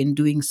Africa and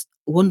doing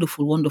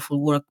wonderful, wonderful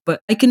work.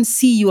 But I can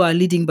see you are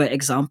leading by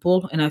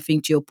example. And I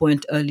think to your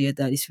point earlier,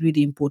 that it's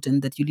really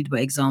important that you lead by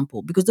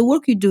example, because the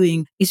work you're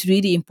doing is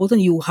really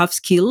important. You have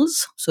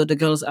skills. So the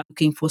girls are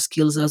looking for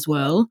skills as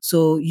well.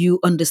 So you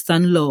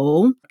understand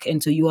law.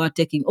 And so you are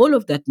taking all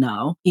of that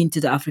now into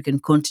the African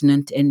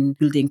continent and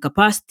building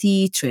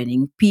capacity,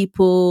 training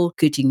people,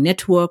 creating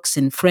networks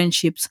and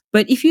friendships.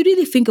 But if you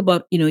really think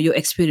about, your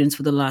experience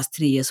for the last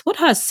 3 years, what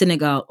has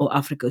Senegal or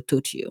Africa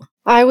taught you?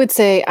 I would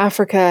say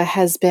Africa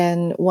has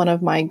been one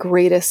of my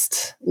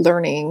greatest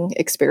learning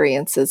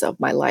experiences of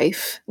my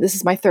life. This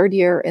is my third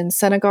year in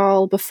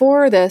Senegal.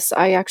 Before this,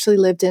 I actually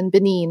lived in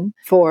Benin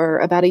for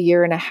about a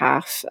year and a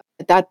half.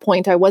 At that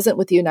point, I wasn't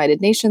with the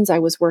United Nations. I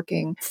was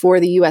working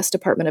for the U.S.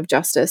 Department of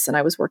Justice, and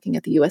I was working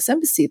at the U.S.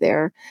 Embassy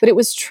there. But it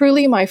was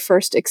truly my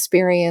first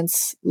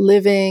experience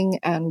living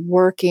and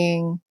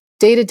working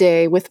day to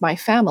day with my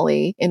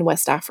family in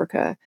West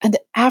Africa. And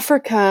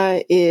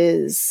Africa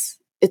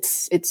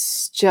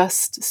it's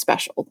just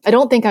special. I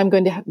don't think I'm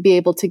going to be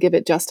able to give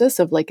it justice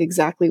of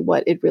exactly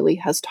what it really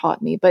has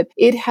taught me, but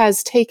it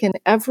has taken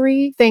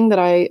everything that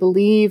I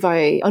believe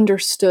I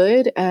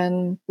understood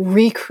and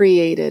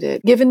recreated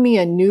it, given me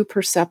a new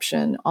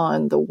perception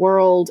on the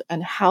world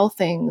and how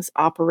things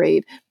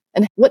operate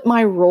and what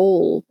my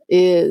role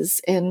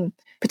is in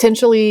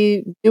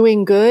potentially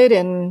doing good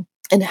and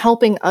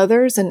helping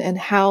others, and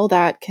how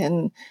that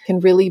can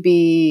really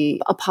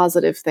be a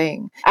positive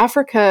thing.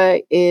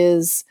 Africa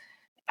is,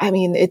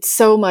 it's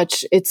so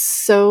much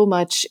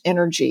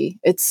energy.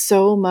 It's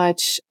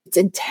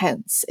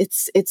intense.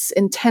 It's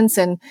intense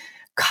in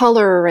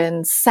color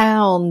and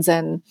sounds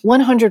and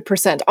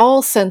 100%,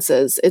 all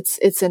senses.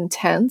 It's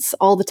intense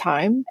all the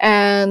time.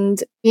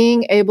 And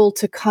being able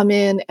to come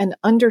in and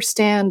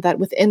understand that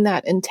within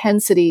that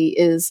intensity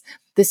is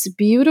this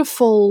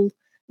beautiful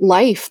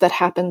life that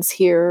happens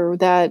here,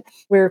 that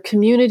where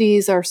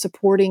communities are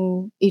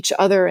supporting each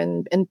other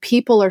and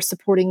people are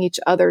supporting each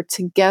other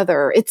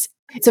together. It's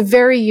a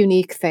very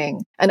unique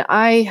thing. And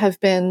I have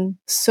been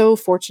so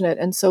fortunate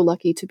and so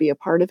lucky to be a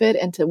part of it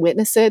and to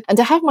witness it and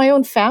to have my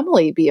own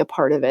family be a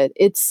part of it.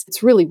 It's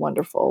really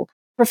wonderful.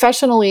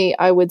 Professionally,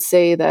 I would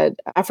say that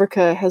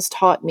Africa has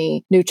taught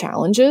me new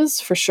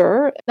challenges for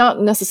sure. Not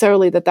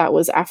necessarily that that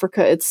was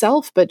Africa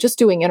itself, but just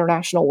doing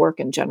international work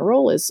in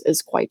general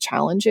is quite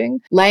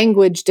challenging.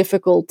 Language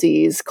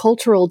difficulties,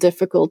 cultural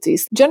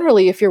difficulties.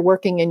 Generally, if you're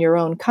working in your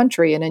own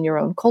country and in your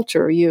own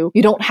culture, you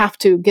don't have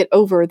to get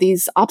over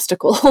these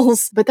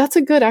obstacles. But that's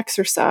a good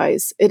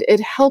exercise. It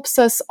helps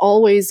us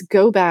always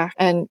go back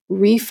and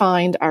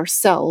re-find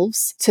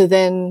ourselves to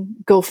then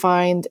go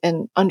find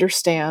and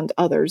understand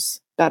others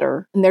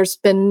better. And there's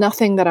been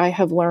nothing that I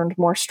have learned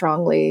more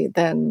strongly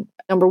than,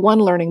 number one,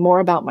 learning more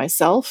about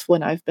myself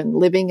when I've been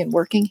living and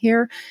working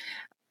here,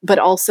 but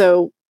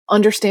also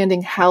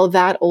understanding how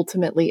that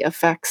ultimately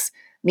affects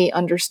me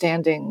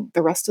understanding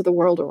the rest of the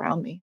world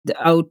around me.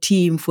 Our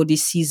theme for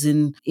this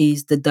season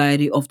is the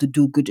Diary of the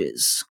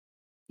Do-Gooders.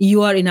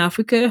 You are in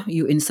Africa,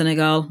 you're in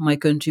Senegal, my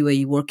country where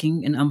you're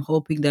working, and I'm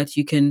hoping that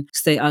you can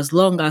stay as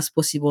long as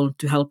possible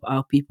to help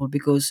our people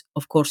because,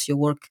 of course, your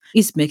work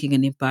is making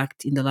an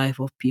impact in the life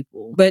of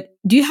people. But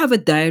do you have a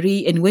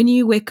diary? And when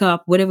you wake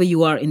up, wherever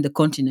you are in the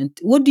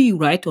continent, what do you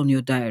write on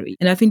your diary?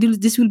 And I think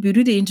this will be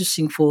really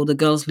interesting for the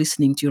girls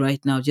listening to you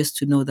right now, just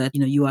to know that,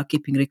 you are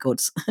keeping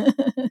records.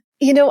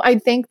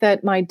 I think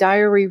that my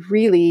diary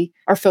really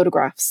are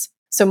photographs.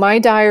 So my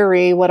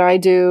diary, what I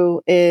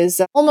do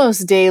is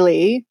almost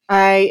daily,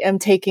 I am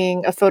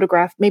taking a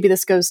photograph. Maybe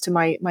this goes to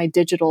my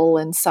digital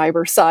and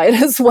cyber side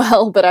as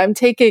well, but I'm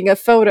taking a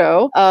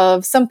photo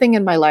of something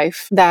in my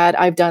life that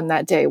I've done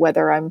that day,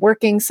 whether I'm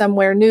working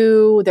somewhere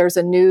new, there's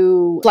a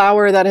new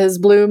flower that has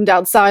bloomed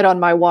outside on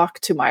my walk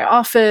to my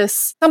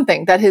office,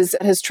 something that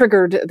has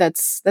triggered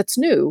that's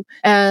new.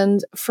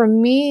 And for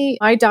me,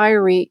 my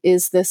diary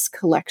is this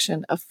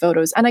collection of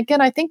photos. And again,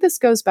 I think this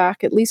goes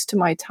back at least to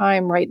my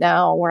time right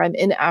now where I'm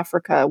in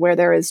Africa, where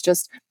there is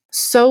just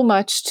so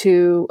much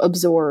to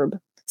absorb.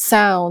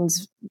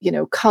 Sounds,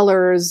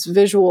 colors,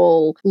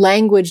 visual,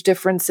 language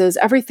differences,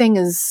 everything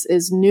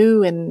is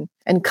new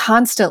and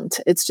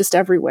constant. It's just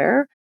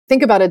everywhere.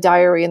 Think about a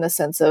diary in the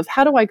sense of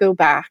how do I go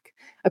back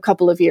a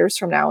couple of years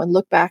from now and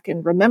look back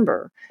and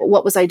remember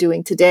what was I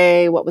doing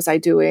today? What was I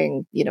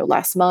doing,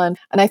 last month?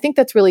 And I think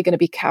that's really going to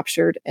be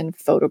captured in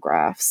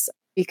photographs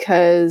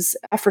because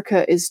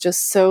Africa is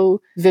just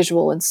so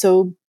visual and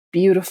so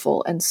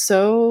beautiful and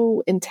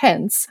so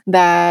intense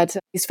that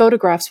these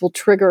photographs will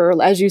trigger,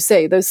 as you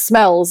say, those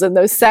smells and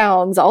those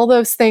sounds, all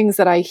those things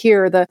that I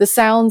hear, the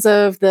sounds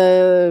of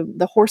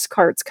the horse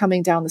carts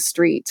coming down the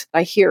street.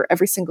 I hear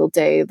every single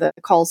day, the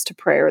calls to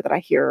prayer that I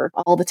hear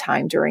all the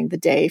time during the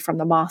day from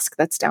the mosque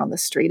that's down the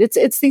street.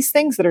 It's these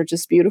things that are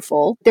just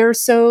beautiful. They're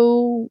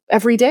so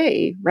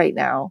everyday right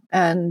now.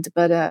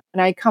 But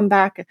I come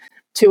back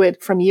to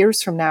it from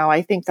years from now,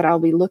 I think that I'll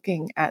be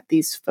looking at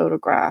these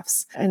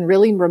photographs and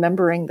really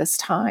remembering this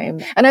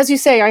time. And as you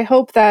say, I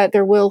hope that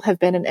there will have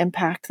been an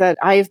impact that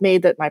I have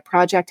made, that my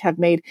project have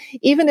made,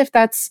 even if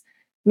that's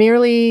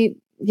merely,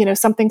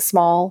 something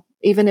small,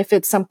 even if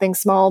it's something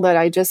small that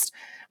I just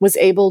was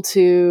able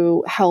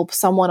to help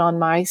someone on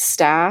my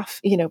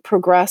staff,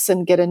 progress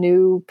and get a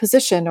new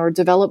position or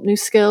develop new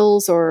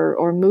skills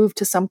or move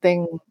to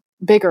something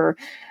bigger.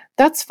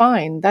 That's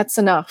fine. That's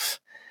enough.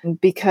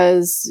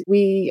 Because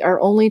we are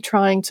only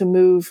trying to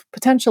move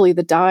potentially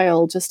the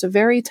dial just a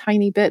very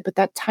tiny bit, but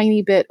that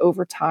tiny bit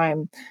over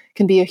time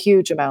can be a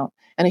huge amount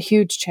and a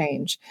huge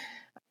change.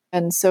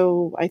 And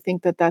so I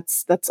think that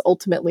that's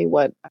ultimately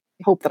what I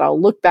hope that I'll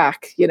look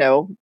back,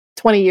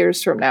 20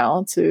 years from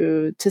now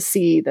to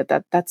see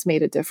that's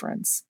made a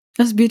difference.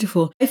 That's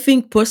beautiful. I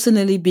think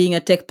personally, being a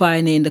tech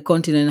pioneer in the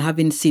continent,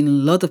 having seen a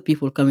lot of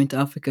people coming to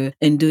Africa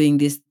and doing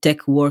this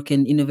tech work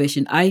and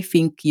innovation, I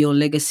think your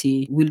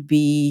legacy will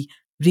be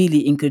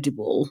really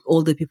incredible.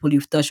 All the people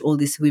you've touched, all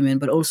these women,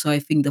 but also I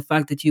think the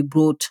fact that you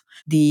brought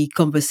the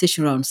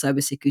conversation around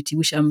cybersecurity,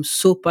 which I'm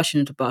so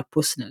passionate about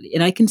personally.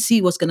 And I can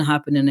see what's going to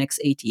happen in the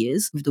next 8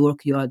 years with the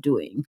work you are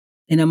doing.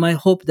 And I might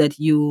hope that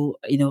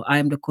I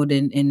am the code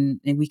and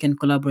we can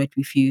collaborate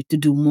with you to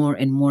do more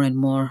and more and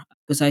more,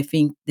 because I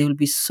think there will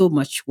be so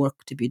much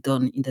work to be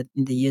done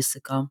in the years to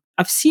come.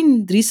 I've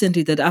seen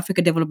recently that the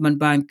Africa Development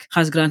Bank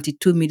has granted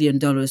 $2 million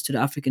to the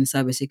African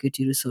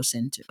Cybersecurity Resource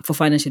Center for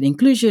financial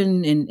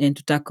inclusion and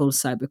to tackle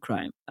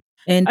cybercrime.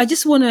 And I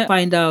just want to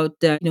find out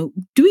that, do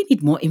we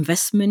need more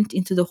investment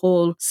into the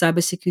whole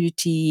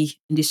cybersecurity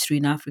industry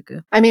in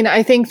Africa? I mean,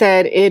 I think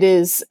that it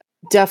is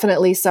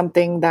definitely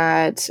something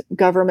that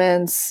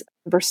governments,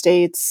 member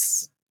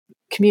states,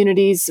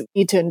 communities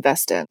need to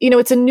invest in.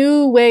 It's a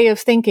new way of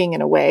thinking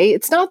in a way.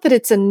 It's not that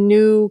it's a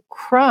new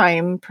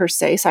crime per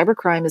se.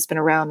 Cybercrime has been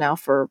around now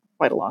for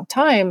quite a long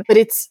time, but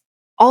it's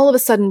all of a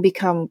sudden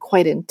become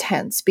quite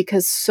intense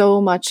because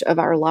so much of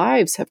our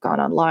lives have gone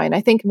online.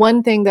 I think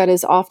one thing that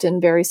is often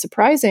very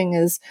surprising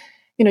is,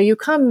 you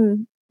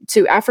come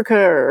to Africa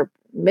or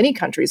many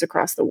countries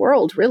across the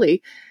world,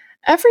 really,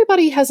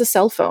 everybody has a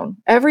cell phone.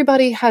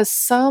 Everybody has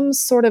some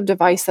sort of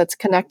device that's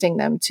connecting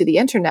them to the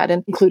internet,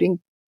 and including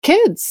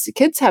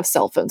Kids have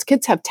cell phones,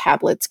 kids have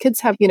tablets,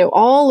 kids have,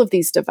 all of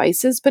these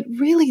devices, but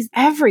really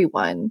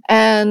everyone.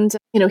 And,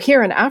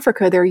 here in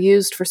Africa, they're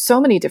used for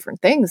so many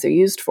different things. They're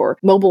used for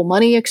mobile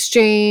money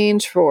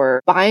exchange,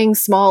 for buying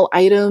small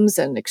items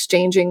and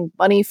exchanging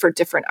money for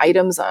different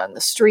items on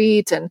the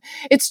street. And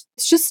it's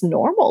just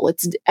normal.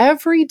 It's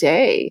every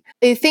day.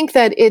 I think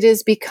that it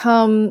has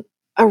become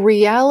a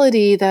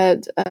reality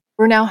that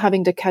we're now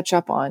having to catch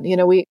up on.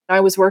 I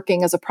was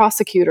working as a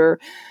prosecutor.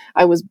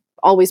 I was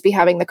always be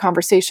having the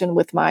conversation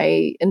with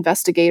my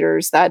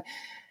investigators that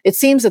it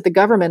seems that the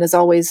government is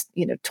always,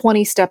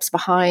 20 steps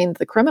behind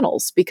the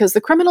criminals, because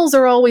the criminals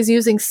are always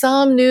using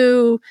some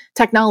new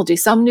technology,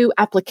 some new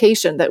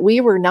application that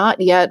we were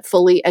not yet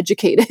fully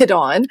educated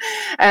on.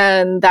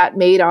 And that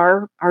made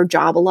our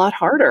job a lot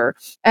harder.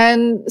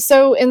 And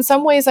so in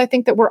some ways, I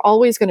think that we're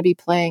always going to be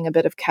playing a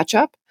bit of catch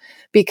up,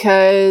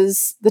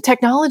 because the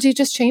technology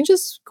just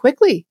changes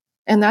quickly.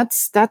 And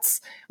that's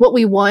what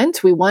we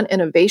want. We want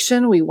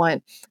innovation. We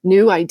want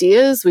new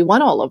ideas. We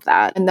want all of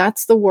that. And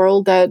that's the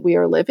world that we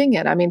are living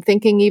in. I mean,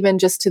 thinking even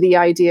just to the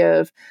idea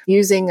of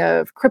using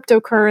of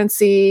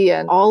cryptocurrency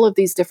and all of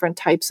these different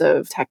types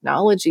of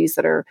technologies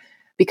that are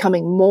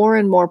becoming more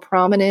and more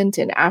prominent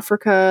in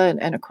Africa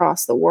and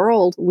across the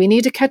world, we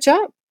need to catch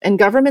up. And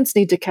governments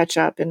need to catch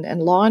up,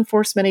 and law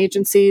enforcement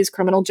agencies,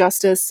 criminal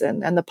justice,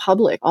 and the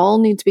public all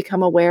need to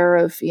become aware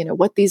of,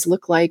 what these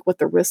look like, what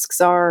the risks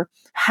are.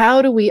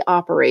 How do we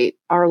operate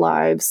our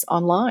lives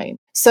online?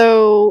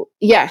 So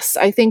yes,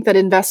 I think that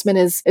investment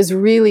is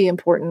really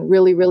important,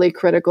 really, really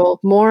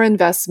critical. More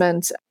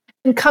investment,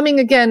 and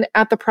coming again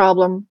at the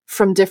problem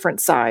from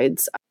different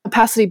sides.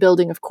 Capacity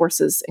building, of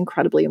course, is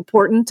incredibly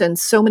important in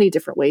so many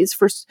different ways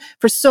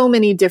for so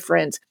many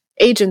different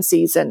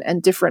agencies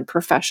and different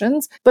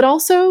professions, but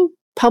also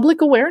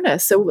public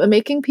awareness. So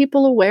making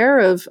people aware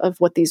of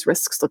what these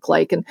risks look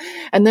like,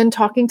 and then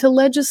talking to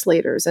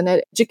legislators and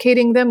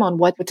educating them on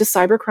what does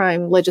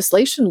cybercrime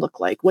legislation look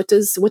like? What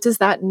does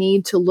that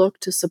need to look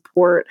to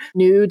support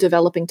new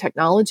developing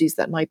technologies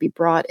that might be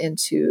brought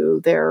into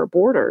their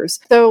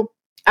borders? So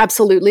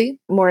absolutely,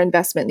 more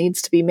investment needs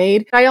to be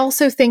made. I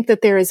also think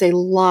that there is a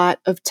lot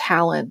of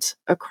talent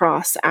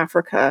across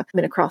Africa,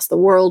 across the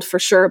world for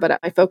sure, but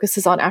my focus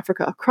is on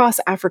Africa. Across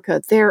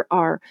Africa, there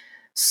are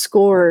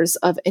scores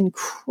of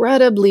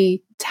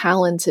incredibly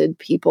talented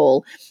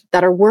people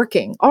that are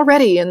working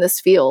already in this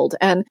field.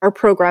 And our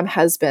program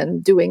has been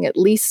doing, at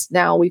least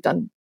now we've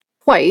done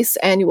twice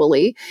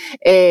annually,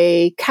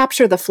 a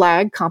Capture the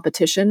Flag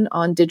competition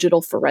on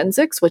digital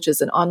forensics, which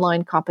is an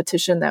online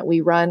competition that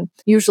we run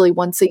usually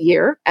once a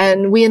year.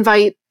 And we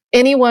invite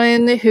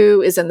anyone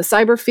who is in the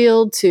cyber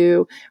field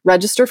to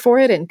register for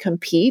it and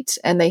compete.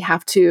 And they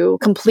have to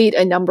complete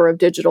a number of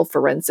digital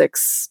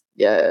forensics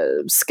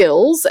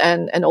skills.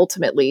 And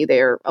ultimately,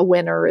 a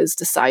winner is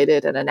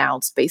decided and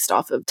announced based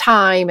off of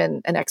time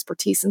and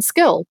expertise and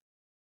skill.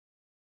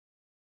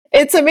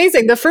 It's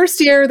amazing. The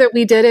first year that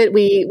we did it,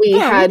 we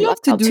had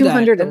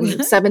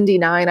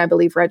 279, I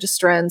believe,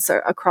 registrants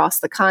across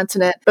the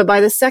continent. But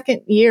by the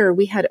second year,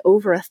 we had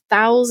over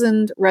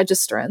 1,000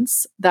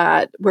 registrants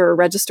that were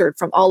registered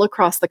from all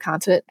across the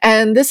continent.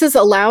 And this has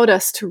allowed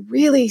us to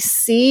really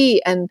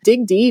see and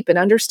dig deep and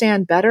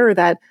understand better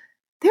that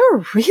there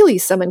are really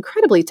some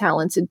incredibly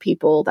talented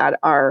people that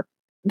are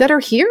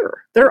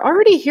here. They're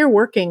already here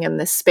working in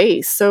this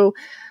space. So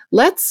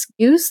let's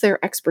use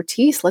their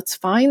expertise. Let's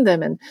find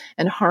them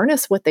and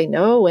harness what they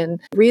know and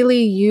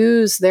really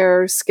use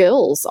their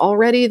skills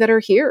already that are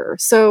here.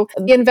 So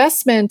the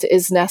investment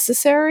is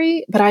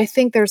necessary, but I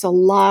think there's a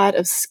lot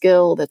of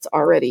skill that's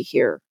already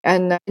here.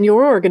 And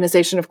your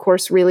organization, of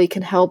course, really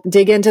can help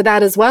dig into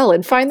that as well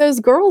and find those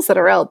girls that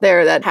are out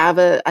there that have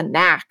a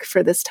knack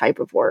for this type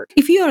of work.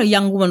 If you are a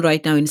young woman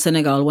right now in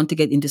Senegal, want to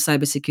get into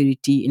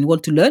cybersecurity and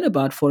want to learn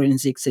about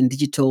forensics and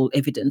digital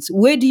evidence,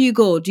 where do you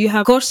go? Do you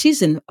have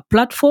courses and a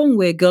platform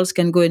where girls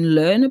can go and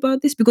learn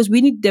about this? Because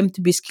we need them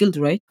to be skilled,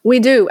 right? We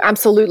do,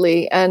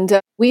 absolutely.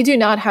 And we do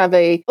not have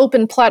an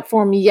open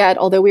platform yet,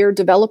 although we are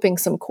developing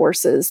some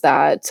courses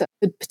that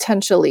could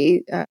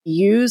potentially be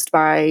used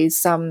by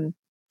some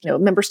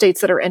member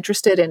states that are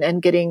interested in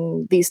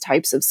getting these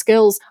types of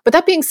skills. But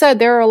that being said,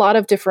 there are a lot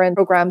of different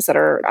programs that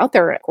are out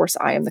there. Of course,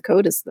 I Am the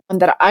Code is the one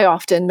that I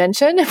often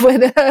mention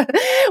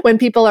when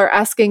people are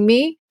asking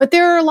me. But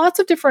there are lots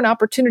of different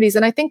opportunities.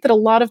 And I think that a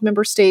lot of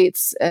member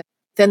states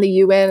then the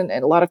UN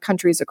and a lot of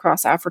countries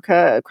across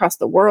Africa, across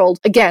the world,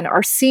 again,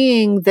 are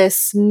seeing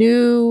this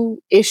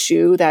new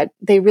issue that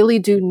they really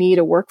do need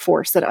a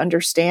workforce that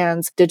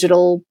understands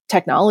digital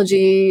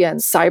technology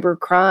and cyber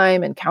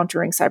crime and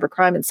countering cyber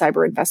crime and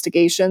cyber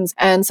investigations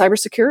and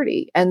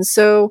cybersecurity. And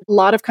so a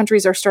lot of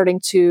countries are starting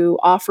to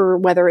offer,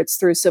 whether it's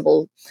through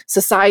civil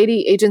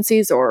society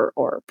agencies or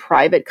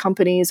private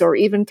companies or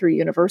even through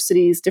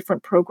universities,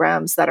 different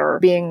programs that are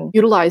being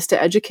utilized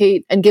to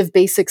educate and give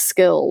basic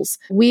skills.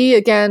 We,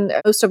 again,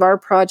 most of our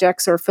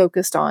projects are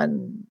focused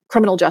on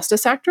criminal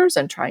justice actors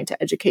and trying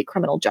to educate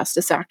criminal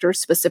justice actors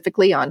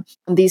specifically on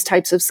these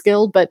types of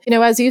skills. But,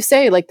 as you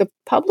say, like the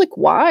public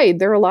wide,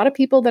 there are a lot of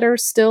people that are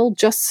still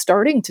just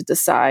starting to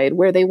decide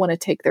where they want to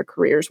take their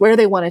careers, where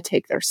they want to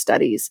take their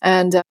studies.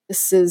 And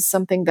this is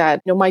something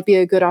that, might be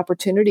a good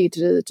opportunity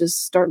to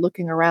just start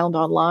looking around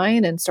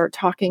online and start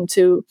talking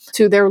to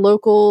their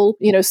local,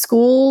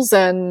 schools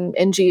and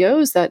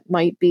NGOs that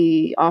might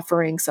be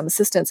offering some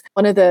assistance.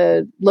 One of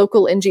the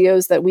local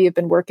NGOs that we have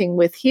been working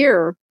with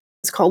here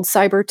is called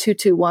Cyber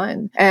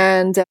 221.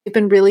 And we've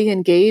been really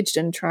engaged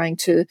in trying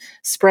to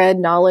spread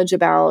knowledge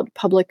about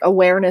public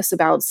awareness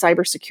about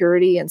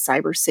cybersecurity and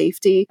cyber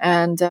safety.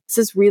 And this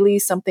is really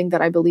something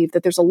that I believe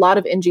that there's a lot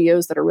of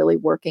NGOs that are really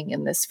working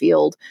in this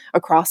field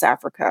across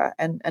Africa.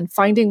 And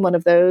finding one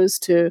of those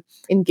to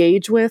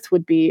engage with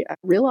would be a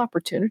real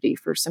opportunity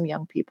for some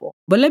young people.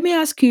 But let me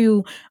ask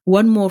you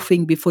one more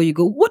thing before you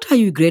go. What are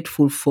you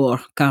grateful for,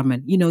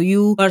 Carmen?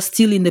 You are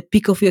still in the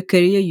peak of your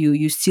career.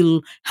 You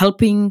still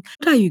helping.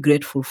 What are you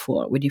grateful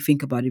for when you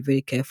think about it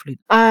very carefully?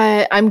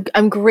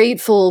 I'm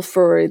grateful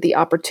for the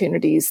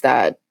opportunities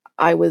that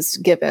I was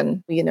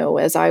given,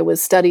 as I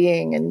was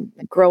studying and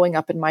growing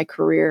up in my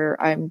career.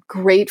 I'm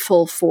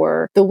grateful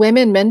for the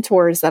women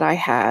mentors that I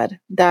had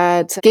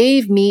that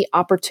gave me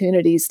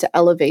opportunities to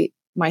elevate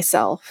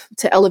myself,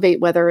 to elevate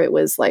whether it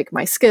was like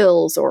my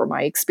skills or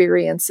my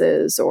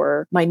experiences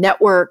or my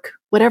network,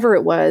 whatever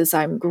it was.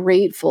 I'm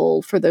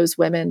grateful for those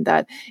women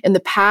that in the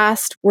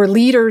past were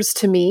leaders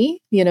to me,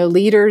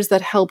 leaders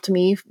that helped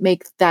me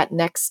make that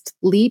next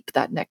leap,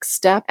 that next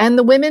step. And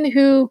the women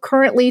who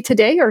currently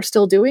today are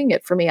still doing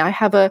it for me. I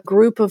have a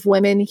group of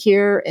women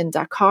here in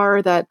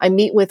Dakar that I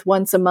meet with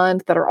once a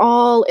month that are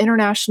all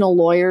international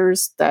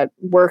lawyers that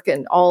work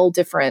in all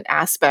different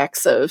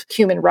aspects of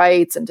human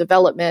rights and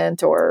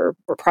development or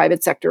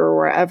private sector or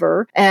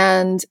wherever.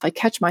 And I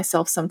catch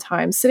myself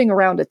sometimes sitting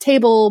around a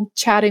table,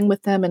 chatting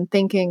with them and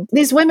thinking,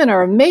 these women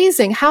are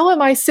amazing. How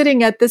am I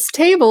sitting at this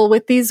table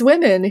with these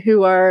women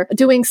who are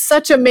doing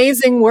such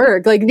amazing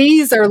work? Like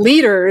these are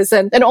leaders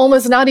and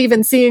almost not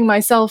even seeing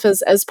myself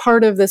as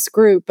part of this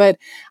group. But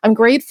I'm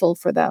grateful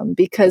for them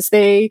because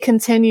they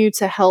continue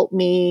to help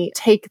me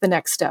take the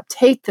next step,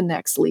 take the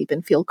next leap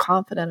and feel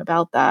confident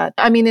about that.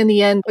 I mean, in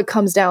the end, what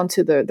comes down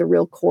to the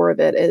real core of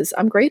it is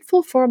I'm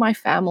grateful for my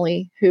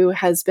family who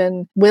has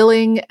been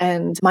willing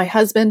and my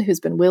husband who's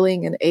been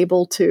willing and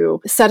able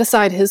to set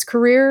aside his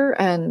career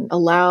and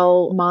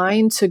allow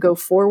mine to go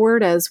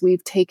forward as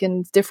we've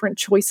taken different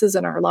choices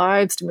in our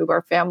lives to move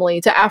our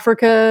family to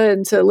Africa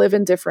and to live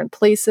in different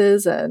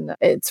places. And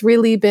it's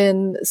really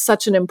been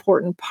such an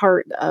important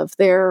part of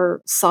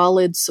their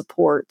solid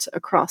support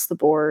across the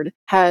board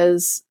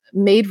has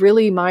made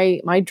really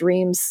my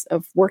dreams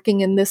of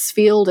working in this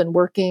field and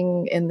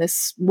working in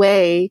this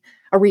way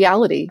a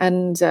reality.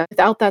 And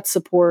without that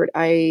support,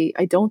 I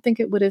don't think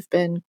it would have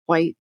been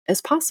quite as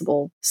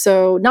possible.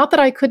 So not that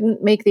I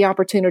couldn't make the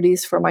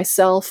opportunities for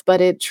myself, but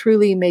it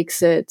truly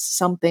makes it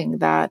something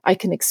that I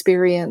can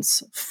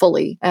experience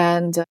fully.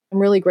 And I'm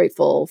really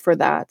grateful for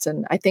that.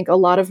 And I think a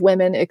lot of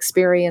women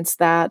experience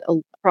that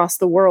across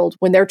the world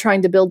when they're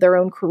trying to build their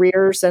own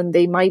careers and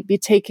they might be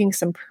taking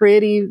some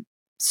pretty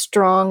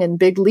strong and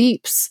big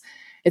leaps.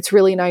 It's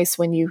really nice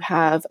when you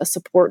have a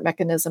support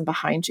mechanism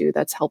behind you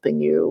that's helping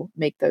you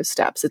make those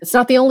steps. It's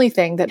not the only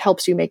thing that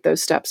helps you make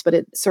those steps, but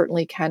it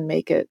certainly can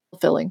make it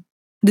fulfilling.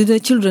 Do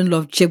the children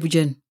love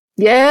Chebujen?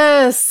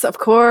 Yes, of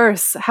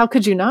course. How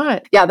could you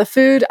not? Yeah, the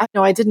food.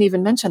 I didn't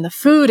even mention the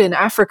food in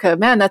Africa.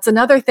 Man, that's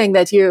another thing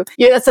that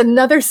that's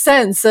another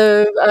sense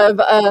of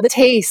the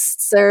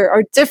tastes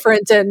are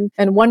different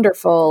and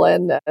wonderful.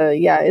 And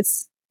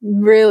it's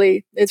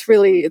really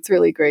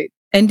great.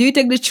 And do you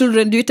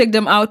take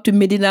them out to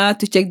Medina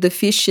to check the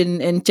fish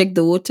and check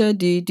the water?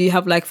 Do you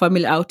have like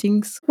family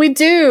outings? We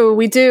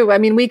do. I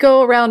mean, we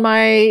go around.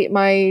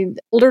 My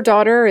older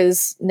daughter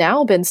has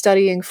now been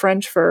studying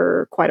French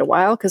for quite a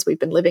while because we've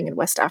been living in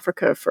West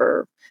Africa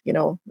for,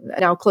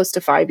 now close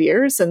to 5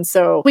 years. And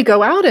so we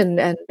go out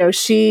and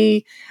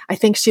I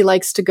think she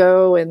likes to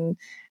go and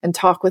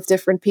talk with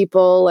different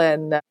people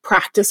and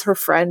practice her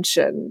French.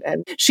 And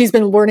she's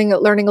been learning a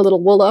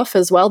little Wolof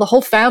as well. The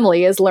whole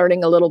family is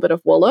learning a little bit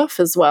of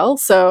Wolof as well.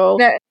 So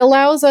it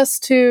allows us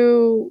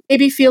to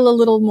maybe feel a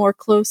little more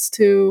close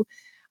to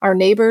our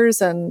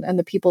neighbors and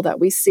the people that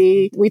we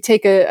see. We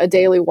take a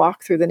daily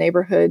walk through the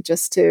neighborhood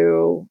just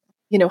to,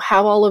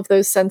 have all of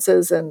those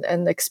senses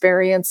and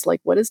experience, like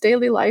what is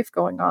daily life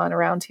going on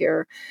around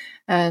here.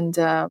 And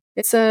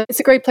it's a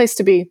great place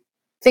to be.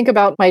 Think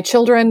about my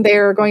children.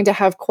 They're going to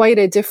have quite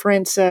a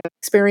different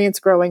experience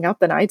growing up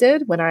than I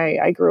did when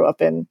I grew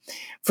up in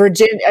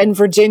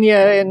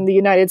Virginia in the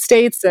United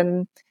States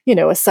and,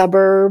 a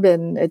suburb.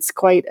 And it's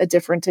quite a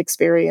different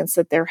experience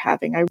that they're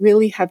having. I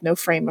really have no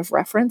frame of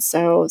reference.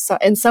 So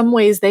in some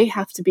ways, they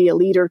have to be a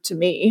leader to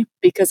me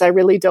because I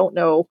really don't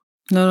know.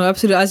 No,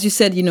 absolutely. As you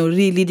said,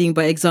 really leading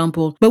by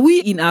example. But we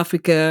in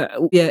Africa,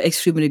 we are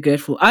extremely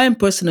grateful. I am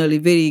personally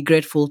very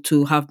grateful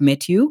to have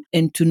met you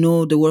and to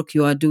know the work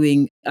you are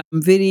doing.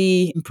 I'm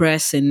very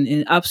impressed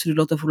and absolute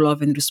lot of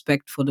love and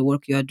respect for the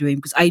work you are doing,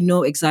 because I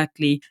know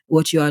exactly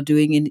what you are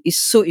doing and it's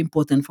so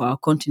important for our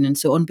continent.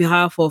 So on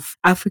behalf of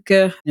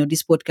Africa,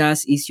 this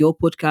podcast is your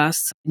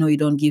podcast. I know you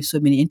don't give so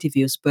many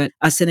interviews, but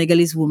as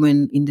Senegalese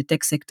woman in the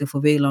tech sector for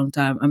a very long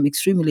time, I'm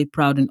extremely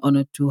proud and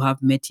honored to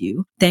have met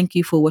you. Thank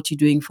you for what you're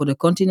doing for the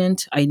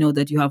continent. I know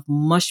that you have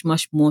much,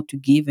 much more to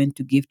give and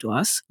to give to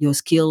us. Your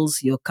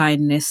skills, your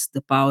kindness,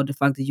 the power, the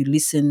fact that you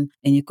listen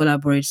and you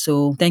collaborate.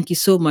 So thank you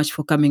so much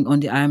for coming on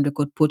the I Am the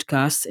Code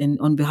podcast. And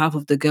on behalf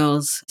of the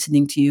girls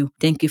listening to you,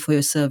 thank you for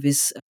your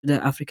service to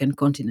the African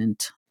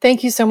continent.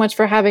 Thank you so much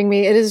for having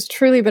me. It has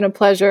truly been a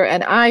pleasure,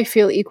 and I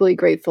feel equally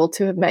grateful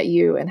to have met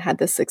you and had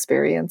this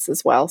experience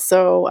as well.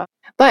 So,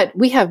 but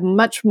we have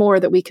much more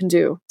that we can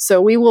do. So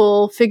we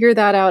will figure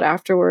that out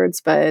afterwards,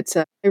 but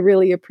I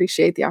really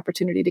appreciate the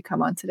opportunity to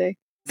come on today.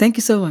 Thank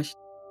you so much.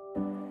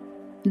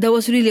 That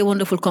was really a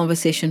wonderful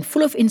conversation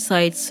full of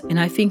insights, and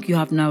I think you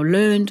have now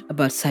learned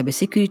about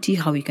cybersecurity,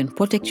 how you can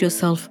protect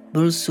yourself,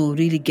 but also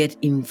really get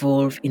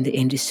involved in the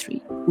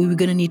industry. We were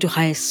going to need to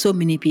hire so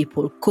many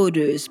people,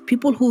 coders,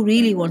 people who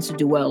really want to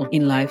do well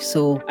in life.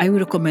 So I would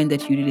recommend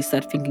that you really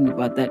start thinking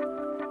about that.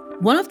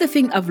 One of the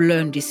things I've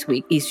learned this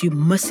week is you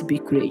must be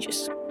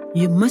courageous.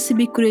 You must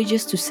be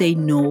courageous to say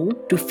no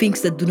to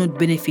things that do not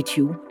benefit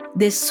you.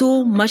 There's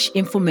so much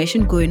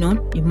information going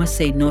on, you must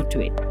say no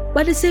to it.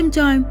 But at the same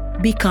time,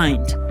 be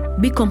kind,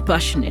 be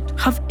compassionate,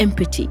 have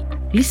empathy,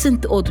 listen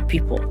to other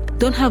people.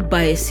 Don't have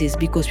biases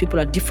because people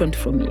are different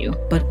from you.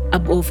 But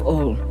above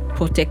all,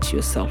 protect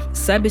yourself.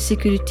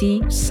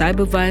 Cybersecurity,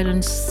 cyber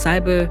violence,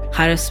 cyber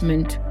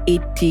harassment,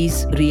 it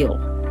is real.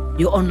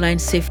 Your online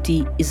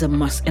safety is a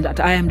must. And at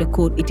I Am the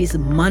Code, it is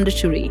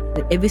mandatory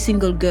that every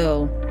single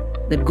girl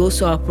that goes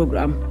to our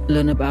program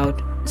learn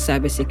about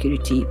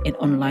cybersecurity and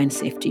online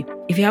safety.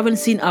 If you haven't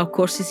seen our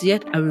courses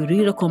yet, I will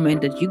really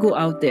recommend that you go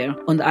out there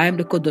on the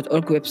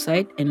imthecode.org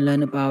website and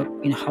learn about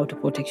how to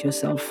protect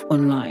yourself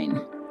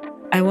online.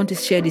 I want to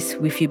share this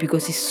with you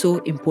because it's so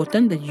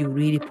important that you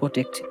really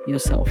protect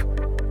yourself.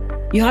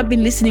 You have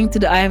been listening to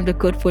the I Am the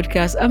Code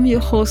podcast. I'm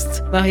your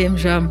host, Mariam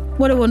Jam.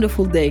 What a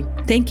wonderful day.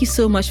 Thank you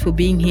so much for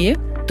being here.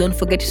 Don't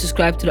forget to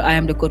subscribe to the I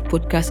Am the Code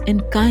podcast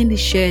and kindly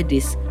share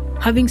this.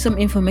 Having some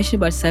information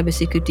about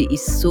cybersecurity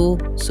is so,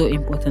 so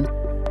important.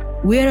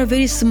 We are a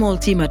very small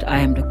team at I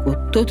Am the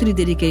Code, totally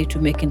dedicated to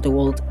making the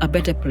world a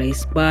better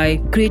place by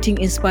creating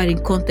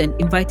inspiring content,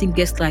 inviting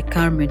guests like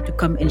Carmen to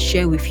come and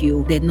share with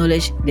you their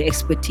knowledge, their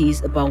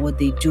expertise about what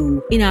they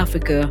do in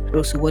Africa, but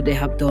also what they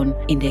have done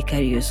in their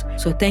careers.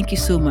 So thank you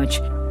so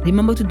much.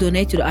 Remember to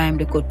donate to the I Am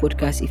the Code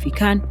podcast if you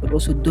can, but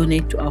also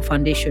donate to our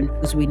foundation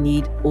because we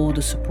need all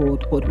the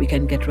support we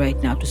can get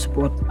right now to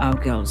support our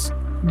girls.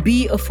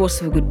 Be a force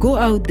for good. Go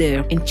out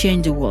there and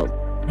change the world.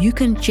 You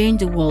can change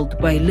the world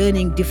by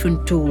learning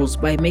different tools,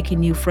 by making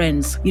new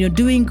friends.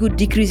 Doing good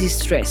decreases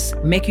stress,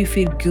 make you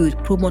feel good,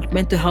 promote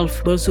mental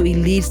health, but also it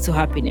leads to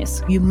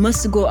happiness. You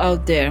must go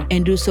out there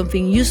and do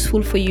something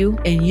useful for you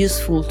and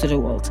useful to the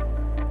world.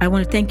 I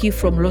want to thank you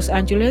from Los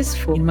Angeles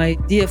for my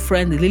dear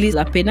friend Lily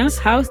Lapena's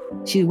house.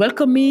 She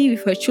welcomed me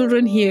with her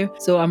children here.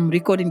 So I'm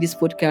recording this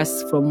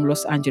podcast from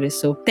Los Angeles.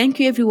 So thank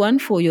you everyone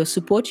for your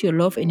support, your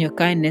love, and your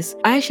kindness.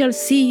 I shall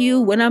see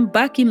you when I'm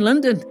back in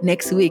London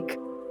next week.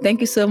 Thank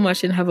you so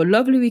much and have a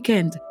lovely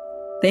weekend.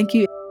 Thank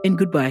you and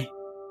goodbye.